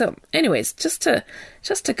 All right, so anyways, just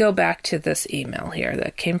to go back to this email here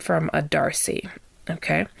that came from a Darcy,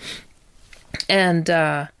 okay? And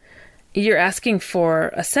you're asking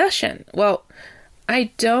for a session. Well,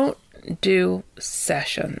 I don't do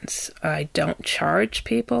sessions. I don't charge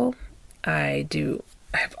people. I've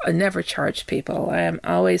never charged people. I am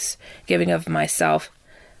always giving of myself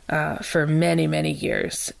for many, many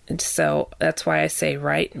years. And so that's why I say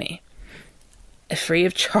write me. Free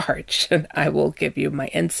of charge, and I will give you my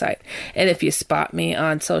insight. And if you spot me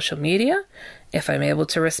on social media, if I'm able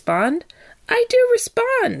to respond, I do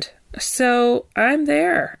respond. So I'm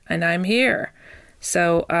there and I'm here.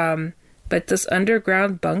 So, but this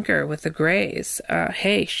underground bunker with the Greys,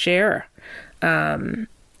 hey, share. And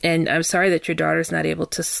I'm sorry that your daughter's not able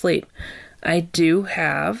to sleep. I do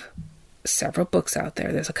have several books out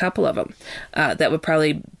there. There's a couple of them that would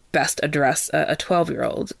probably best address a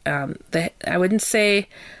 12-year-old. I wouldn't say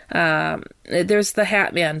there's the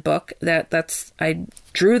Hat Man book I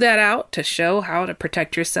drew that out to show how to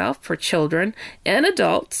protect yourself for children and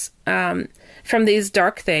adults from these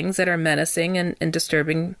dark things that are menacing and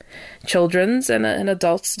disturbing children's and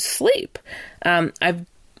adults' sleep. I've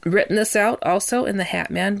written this out also in the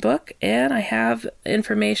Hat Man book, and I have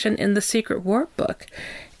information in the Secret War book.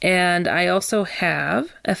 And I also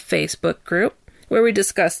have a Facebook group where we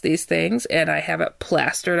discuss these things, and I have it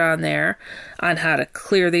plastered on there on how to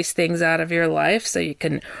clear these things out of your life so you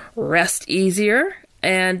can rest easier.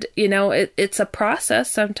 And, it's a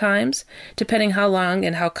process sometimes, depending how long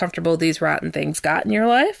and how comfortable these rotten things got in your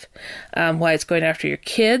life, why it's going after your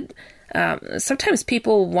kid. Sometimes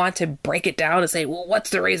people want to break it down and say, well, what's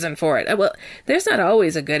the reason for it? Well, there's not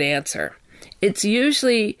always a good answer. It's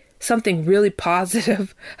usually something really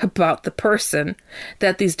positive about the person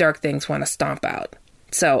that these dark things want to stomp out.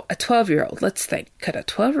 So a 12-year-old, let's think, could a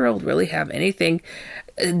 12-year-old really have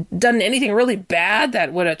done anything really bad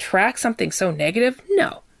that would attract something so negative?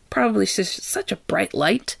 No, probably just such a bright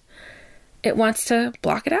light. It wants to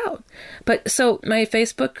block it out. But so my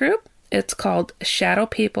Facebook group, it's called Shadow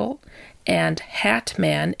People and Hat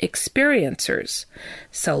Man Experiencers.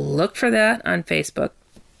 So look for that on Facebook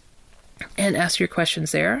and ask your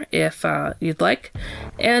questions there if you'd like.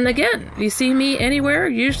 And again, if you see me anywhere,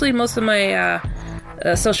 usually most of my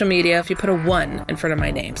social media, if you put a 1 in front of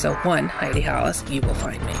my name, so 1 Heidi Hollis, you will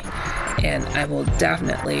find me. And I will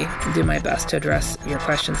definitely do my best to address your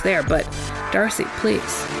questions there. But Darcy,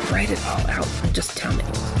 please write it all out. Just tell me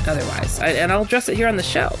otherwise. And I'll address it here on the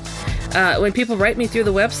show. When people write me through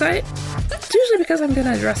the website, it's usually because I'm going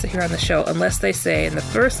to address it here on the show, unless they say in the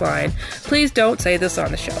first line, please don't say this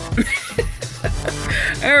on the show.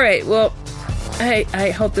 All right. Well, I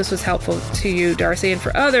hope this was helpful to you, Darcy. And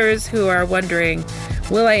for others who are wondering,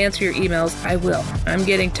 will I answer your emails? I will. I'm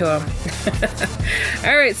getting to them.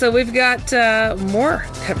 All right. So we've got more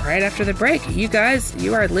right after the break. You guys,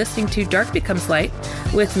 you are listening to Dark Becomes Light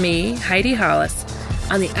with me, Heidi Hollis,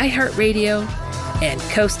 on the iHeartRadio and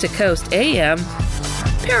Coast to Coast AM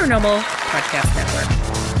Paranormal Podcast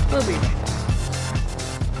Network. We'll be back.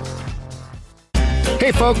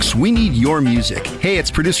 Hey folks, we need your music. Hey, it's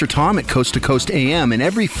producer Tom at Coast to Coast AM, and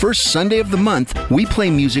every first Sunday of the month, we play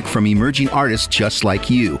music from emerging artists just like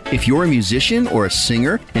you. If you're a musician or a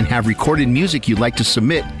singer and have recorded music you'd like to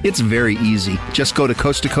submit, it's very easy. Just go to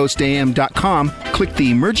coasttocoastam.com, click the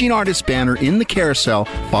Emerging Artists banner in the carousel,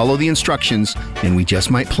 follow the instructions, and we just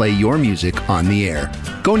might play your music on the air.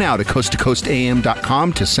 Go now to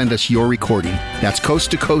coasttocoastam.com to send us your recording. That's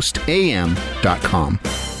coasttocoastam.com.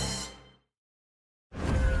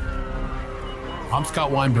 I'm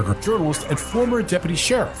Scott Weinberger, journalist and former deputy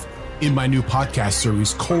sheriff. In my new podcast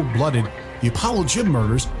series, Cold Blooded, The Apollo Gym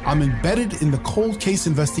Murders, I'm embedded in the cold case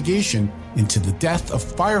investigation into the death of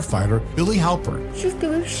firefighter Billy Halpern. It's just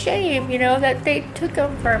a shame, that they took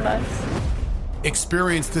him from us.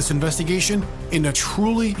 Experience this investigation in a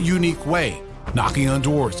truly unique way, knocking on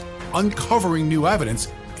doors, uncovering new evidence,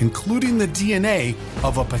 including the DNA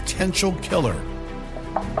of a potential killer.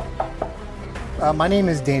 My name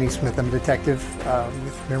is Danny Smith. I'm a detective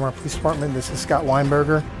with Miramar Police Department. This is Scott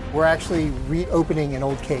Weinberger. We're actually reopening an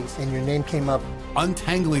old case, and your name came up.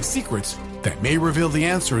 Untangling secrets that may reveal the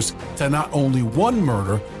answers to not only one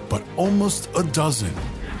murder, but almost a dozen.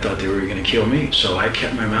 I thought they were going to kill me, so I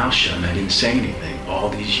kept my mouth shut and I didn't say anything. All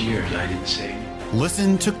these years, I didn't say anything.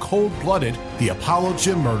 Listen to Cold Blooded, The Apollo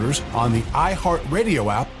Gym Murders on the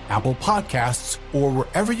iHeartRadio app, Apple Podcasts, or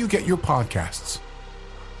wherever you get your podcasts.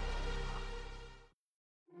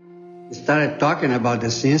 We started talking about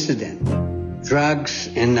this incident. Drugs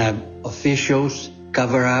and officials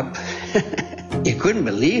cover up. You couldn't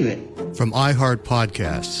believe it. From iHeart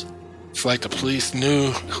Podcasts. It's like the police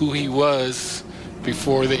knew who he was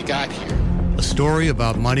before they got here. A story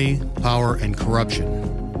about money, power, and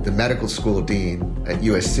corruption. The medical school dean at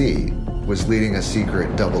USC was leading a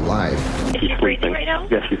secret double life. She's breathing right now?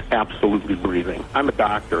 Yes, she's absolutely breathing. I'm a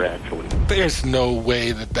doctor, actually. There's no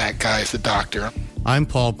way that guy's a doctor. I'm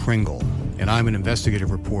Paul Pringle, and I'm an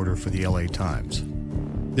investigative reporter for the LA Times.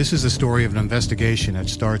 This is the story of an investigation that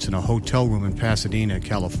starts in a hotel room in Pasadena,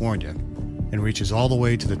 California, and reaches all the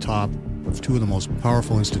way to the top of two of the most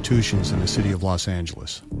powerful institutions in the city of Los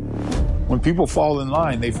Angeles. When people fall in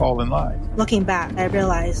line, they fall in line. Looking back, I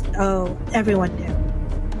realized, everyone knew.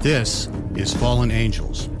 This is Fallen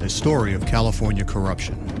Angels, a story of California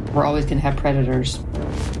corruption. We're always going to have predators.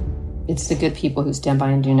 It's the good people who stand by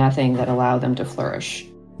and do nothing that allow them to flourish.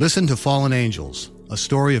 Listen to Fallen Angels, a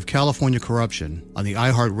story of California corruption on the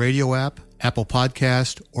iHeartRadio app, Apple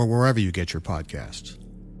Podcast, or wherever you get your podcasts.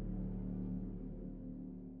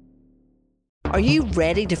 Are you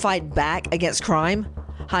ready to fight back against crime?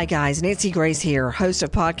 Hi guys, Nancy Grace here, host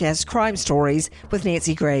of podcast Crime Stories with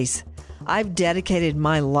Nancy Grace. I've dedicated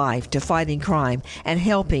my life to fighting crime and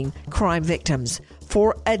helping crime victims.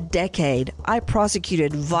 For a decade, I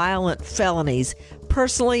prosecuted violent felonies,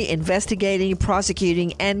 personally investigating,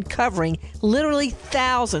 prosecuting, and covering literally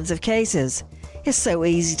thousands of cases. It's so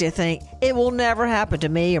easy to think it will never happen to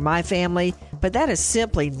me or my family, but that is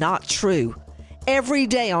simply not true. Every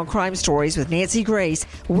day on Crime Stories with Nancy Grace,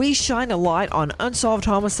 we shine a light on unsolved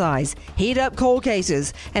homicides, heat up cold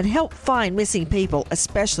cases, and help find missing people,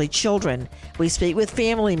 especially children. We speak with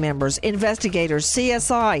family members, investigators,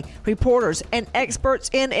 CSI, reporters, and experts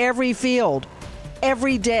in every field.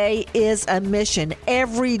 Every day is a mission.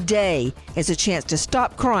 Every day is a chance to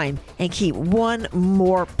stop crime and keep one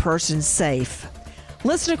more person safe.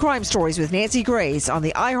 Listen to Crime Stories with Nancy Grace on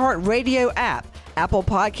the iHeartRadio app, Apple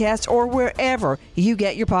Podcasts, or wherever you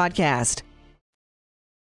get your podcast.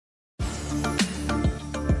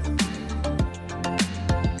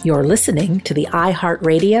 You're listening to the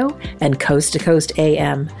iHeartRadio and Coast to Coast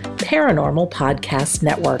AM Paranormal Podcast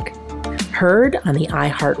Network. Heard on the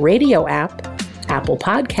iHeartRadio app, Apple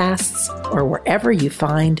Podcasts, or wherever you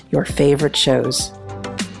find your favorite shows.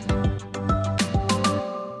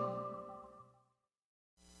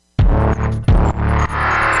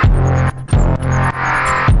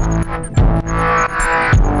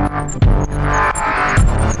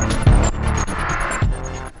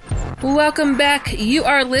 Welcome back. You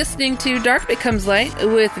are listening to Dark Becomes Light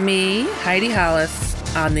with me, Heidi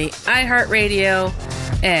Hollis, on the iHeartRadio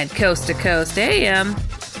and Coast to Coast AM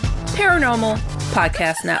Paranormal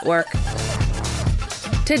Podcast Network.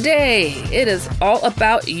 Today, it is all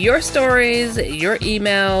about your stories, your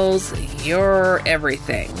emails, your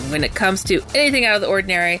everything. When it comes to anything out of the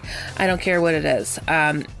ordinary, I don't care what it is.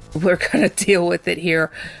 We're going to deal with it here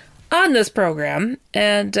on this program.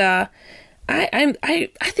 And I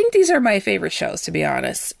think these are my favorite shows, to be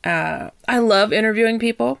honest. I love interviewing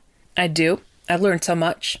people. I do. I've learned so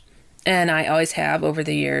much, and I always have over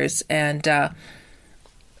the years. And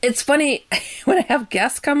it's funny, when I have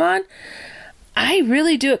guests come on, I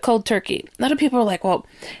really do it cold turkey. A lot of people are like, well,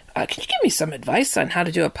 can you give me some advice on how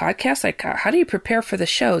to do a podcast? Like, how do you prepare for the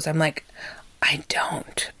shows? I'm like, I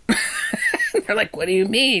don't. They're like, what do you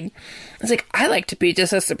mean? I was like, I like to be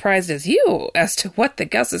just as surprised as you as to what the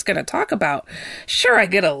guest is going to talk about. Sure, I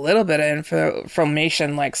get a little bit of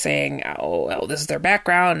information, like saying, oh, this is their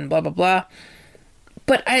background and blah, blah, blah.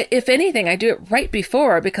 But if anything, I do it right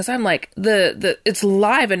before, because I'm like, it's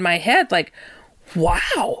live in my head. Like,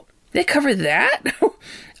 wow, they covered that?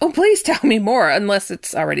 Oh, please tell me more, unless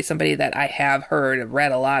it's already somebody that I have heard and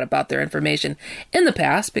read a lot about their information in the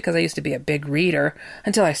past, because I used to be a big reader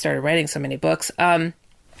until I started writing so many books.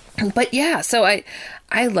 But yeah, so I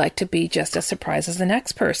like to be just as surprised as the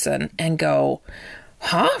next person and go,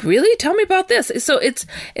 huh? Really? Tell me about this. So it's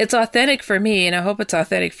authentic for me, and I hope it's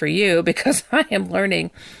authentic for you, because I am learning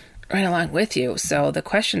right along with you. So the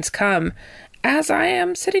questions come as I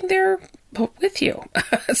am sitting there with you.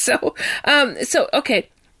 So okay,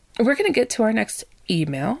 we're going to get to our next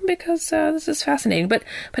email, because this is fascinating. But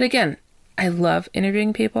again, I love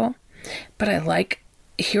interviewing people, but I like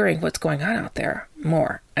hearing what's going on out there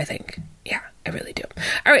more, I think. Yeah, I really do.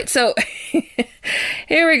 All right, so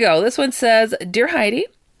here we go. This one says, Dear Heidi,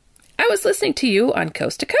 I was listening to you on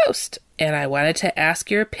Coast to Coast, and I wanted to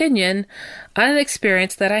ask your opinion on an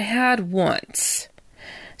experience that I had once.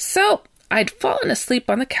 So I'd fallen asleep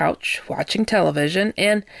on the couch watching television,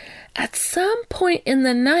 and at some point in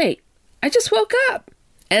the night, I just woke up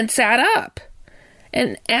and sat up.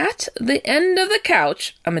 And at the end of the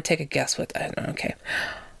couch, I'm going to take a guess what, I don't know, okay,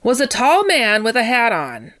 was a tall man with a hat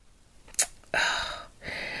on.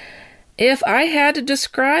 If I had to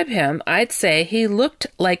describe him, I'd say he looked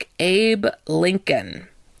like Abe Lincoln.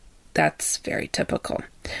 That's very typical.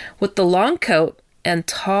 With the long coat and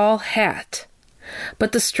tall hat.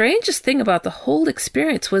 But the strangest thing about the whole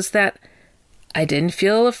experience was that I didn't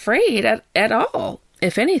feel afraid at all.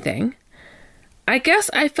 If anything, I guess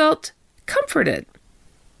I felt comforted.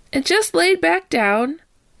 And just laid back down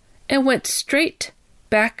and went straight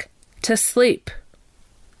back to sleep.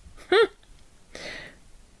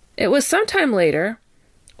 It was sometime later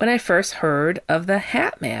when I first heard of the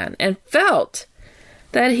Hat Man and felt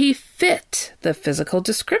that he fit the physical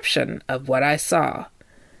description of what I saw.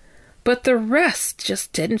 But the rest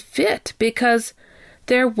just didn't fit, because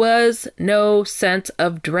there was no sense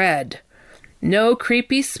of dread, no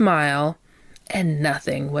creepy smile, and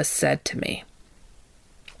nothing was said to me.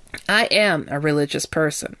 I am a religious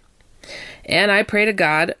person, and I pray to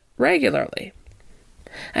God regularly.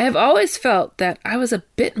 I have always felt that I was a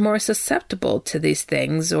bit more susceptible to these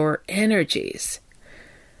things or energies.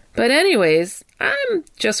 But anyways, I'm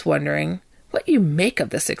just wondering what you make of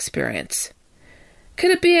this experience.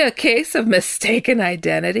 Could it be a case of mistaken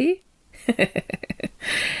identity?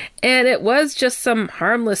 And it was just some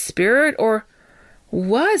harmless spirit, or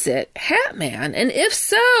was it Hat Man? And if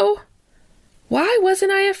so, why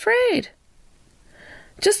wasn't I afraid?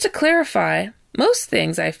 Just to clarify, most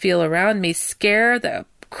things I feel around me scare the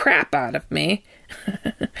crap out of me,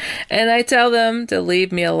 and I tell them to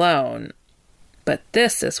leave me alone. But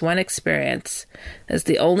this is one experience is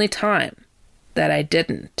the only time that I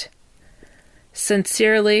didn't.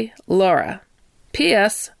 Sincerely, Laura.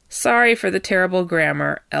 P.S. Sorry for the terrible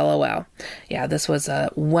grammar, LOL. Yeah, this was a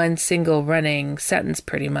one single running sentence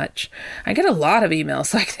pretty much. I get a lot of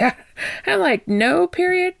emails like that. I'm like, no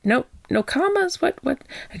period, no commas, what?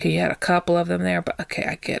 Okay, you had a couple of them there, but okay,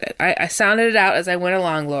 I get it. I sounded it out as I went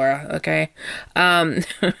along, Laura, okay?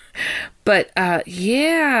 But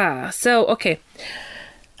yeah, so, okay.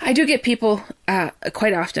 I do get people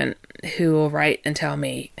quite often who will write and tell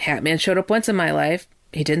me, Hatman showed up once in my life.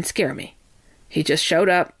 He didn't scare me. He just showed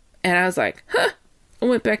up, and I was like, I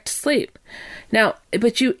went back to sleep. Now,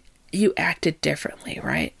 but you acted differently,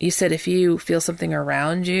 right? You said if you feel something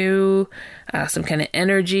around you, some kind of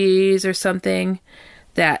energies or something,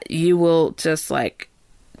 that you will just like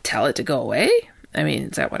tell it to go away. I mean,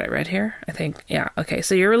 is that what I read here? I think, yeah. Okay.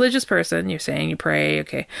 So you're a religious person. You're saying you pray.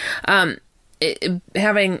 Okay.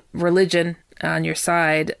 Having religion on your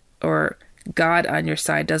side or God on your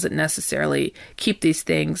side doesn't necessarily keep these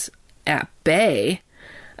things at bay.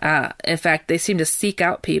 In fact, they seem to seek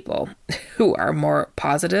out people who are more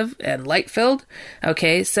positive and light-filled.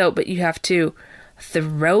 Okay, so, but you have to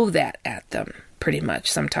throw that at them pretty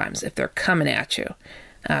much sometimes if they're coming at you.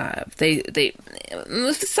 They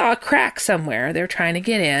saw a crack somewhere. They're trying to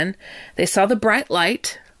get in. They saw the bright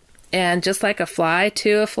light, and just like a fly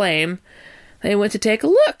to a flame, they went to take a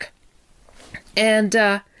look. And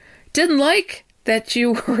didn't like that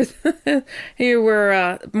you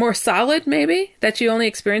were more solid, maybe, that you only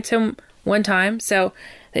experienced him one time. So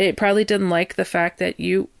they probably didn't like the fact that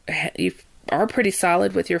you are pretty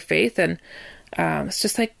solid with your faith, and it's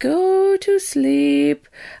just like, go to sleep.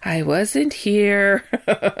 I wasn't here.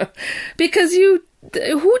 Because who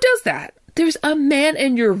does that? There's a man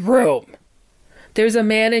in your room. There's a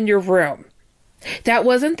man in your room that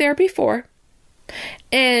wasn't there before,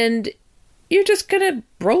 and you're just gonna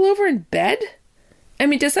roll over in bed? I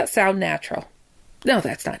mean, does that sound natural? No,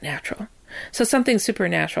 that's not natural. So something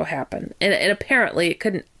supernatural happened. And apparently it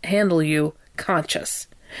couldn't handle you conscious.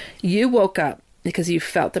 You woke up because you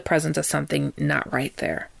felt the presence of something not right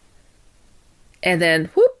there. And then,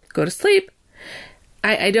 whoop, go to sleep.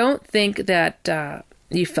 I don't think that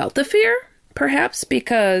you felt the fear, perhaps,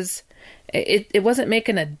 because it wasn't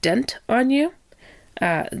making a dent on you.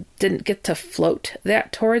 Didn't get to float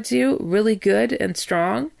that towards you really good and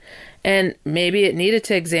strong. And maybe it needed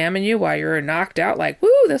to examine you while you were knocked out, like, woo,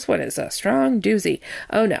 this one is a strong doozy.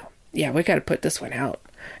 Oh, no. Yeah, we got to put this one out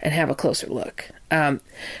and have a closer look. But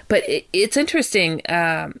it's interesting.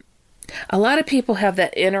 A lot of people have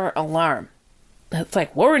that inner alarm. It's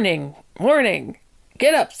like, warning, warning,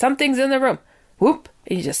 get up. Something's in the room. Whoop.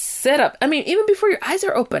 And you just sit up. I mean, even before your eyes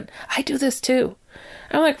are open. I do this too.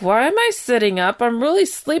 I'm like, why am I sitting up? I'm really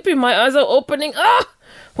sleepy. My eyes are opening. Ah!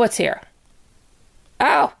 What's here?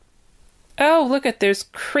 Ow. Oh, look at, there's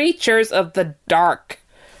creatures of the dark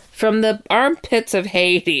from the armpits of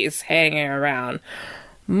Hades hanging around.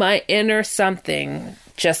 My inner something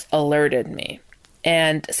just alerted me.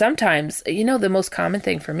 And sometimes, the most common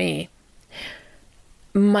thing for me,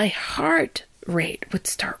 my heart rate would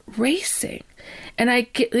start racing. And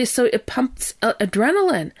so it pumps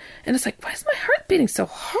adrenaline. And it's like, why is my heart beating so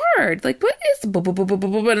hard? Like, what is,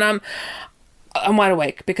 and I'm wide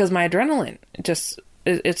awake because my adrenaline just,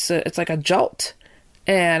 it's like a jolt.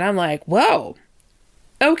 And I'm like, whoa,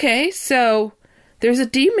 okay, so there's a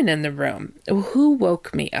demon in the room. Who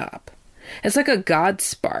woke me up? It's like a God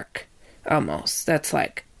spark almost. That's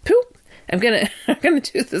like, poop, I'm gonna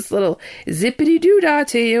do this little zippity doo dah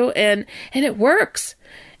to you, and it works.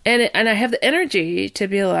 And I have the energy to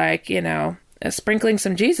be like, sprinkling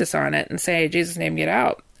some Jesus on it and say, Jesus' name, get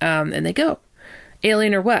out. And they go,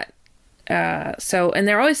 alien or what? And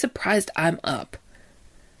they're always surprised I'm up.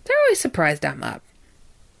 They're always surprised I'm up.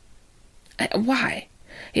 Why?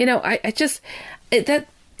 The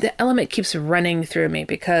element keeps running through me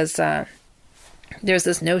because there's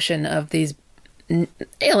this notion of these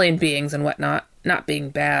alien beings and whatnot not being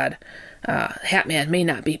bad. Hatman may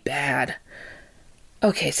not be bad.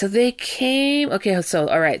 Okay, so they came. Okay, so,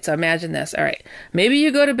 all right, so imagine this. All right, maybe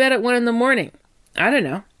you go to bed at 1 a.m. I don't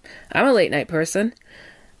know. I'm a late night person.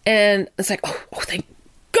 And it's like, oh, thank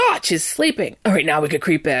God she's sleeping. All right, now we could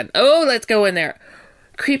creep in. Oh, let's go in there.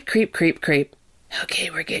 Creep, creep, creep, creep. Okay,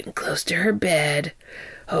 we're getting close to her bed.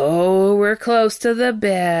 Oh, we're close to the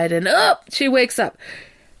bed. And she wakes up.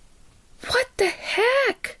 What the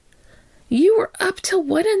heck? You were up till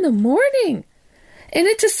 1 a.m. and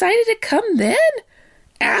it decided to come then?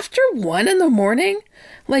 after 1 a.m?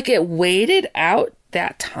 Like it waited out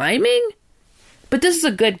that timing? But this is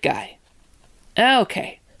a good guy.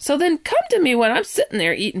 Okay. So then come to me when I'm sitting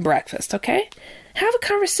there eating breakfast, okay? Have a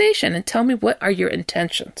conversation and tell me what are your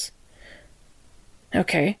intentions.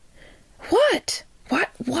 Okay. What?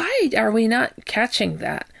 Why are we not catching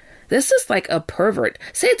that? This is like a pervert.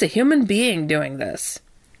 Say it's a human being doing this.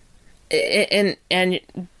 And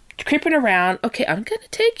creeping around. Okay, I'm going to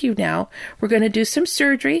take you now. We're going to do some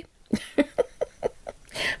surgery.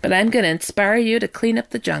 But I'm going to inspire you to clean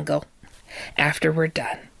up the jungle after we're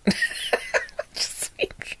done.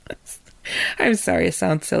 I'm sorry, it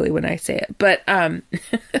sounds silly when I say it. But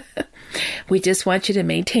we just want you to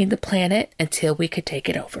maintain the planet until we could take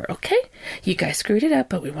it over, okay? You guys screwed it up,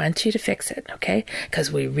 but we want you to fix it, okay?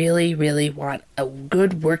 Because we really, really want a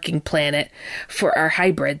good working planet for our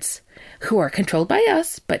hybrids who are controlled by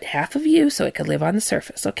us, but half of you so it could live on the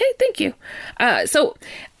surface. Okay, thank you. So,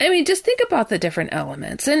 I mean, just think about the different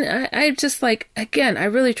elements. And I just like, again, I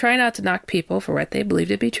really try not to knock people for what they believe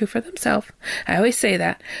to be true for themselves. I always say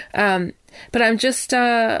that. But I'm just,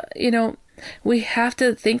 we have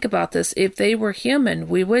to think about this. If they were human,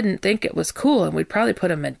 we wouldn't think it was cool, and we'd probably put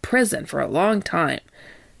them in prison for a long time.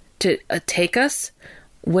 To take us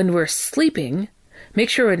when we're sleeping, make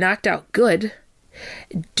sure we're knocked out good,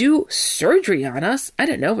 do surgery on us. I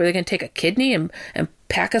don't know, were they going to take a kidney and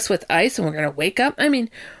pack us with ice and we're going to wake up? I mean,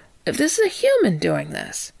 if this is a human doing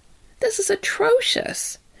this, this is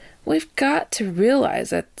atrocious. We've got to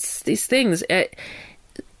realize that these things,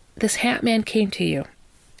 this Hat Man came to you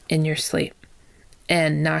in your sleep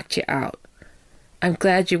and knocked you out. I'm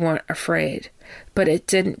glad you weren't afraid, but it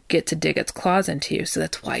didn't get to dig its claws into you, so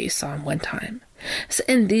that's why you saw him one time. So,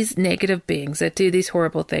 and these negative beings that do these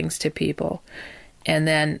horrible things to people, and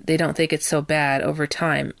then they don't think it's so bad over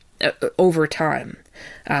time,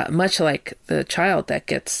 much like the child that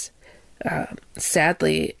gets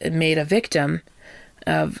sadly made a victim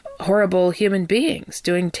of horrible human beings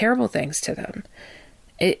doing terrible things to them.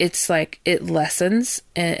 It's like it lessens,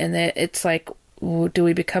 and it's like, do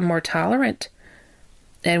we become more tolerant?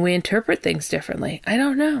 And we interpret things differently. I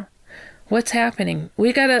don't know. What's happening?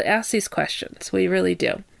 We got to ask these questions. We really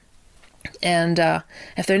do. And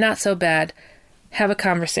if they're not so bad, have a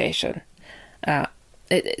conversation.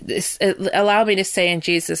 Allow me to say in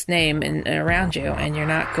Jesus' name and around you, and you're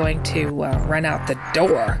not going to run out the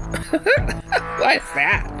door. What is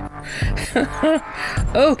that?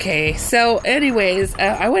 Okay, so anyways,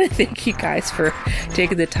 I want to thank you guys for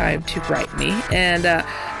taking the time to write me. And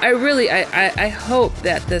I hope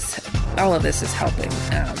that all of this is helping.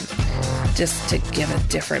 Just to give a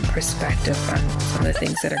different perspective on some of the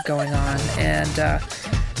things that are going on. And,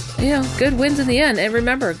 good wins in the end. And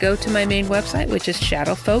remember, go to my main website, which is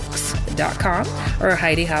shadowfolks.com or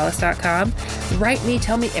HeidiHollis.com. Write me,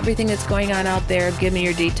 tell me everything that's going on out there. Give me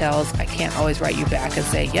your details. I can't always write you back and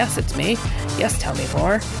say, yes, it's me. Yes, tell me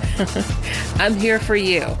more. I'm here for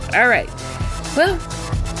you. All right. Well,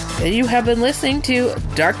 you have been listening to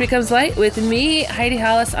Dark Becomes Light with me, Heidi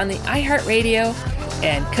Hollis, on the iHeartRadio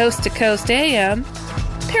and Coast to Coast AM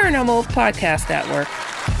Paranormal Podcast Network.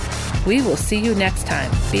 We will see you next time.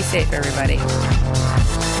 Be safe, everybody.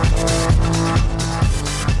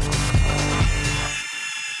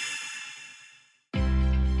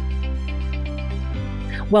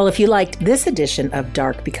 Well, if you liked this edition of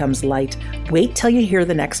Dark Becomes Light, wait till you hear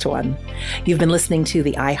the next one. You've been listening to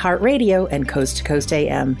the iHeartRadio and Coast to Coast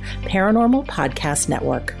AM Paranormal Podcast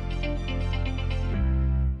Network.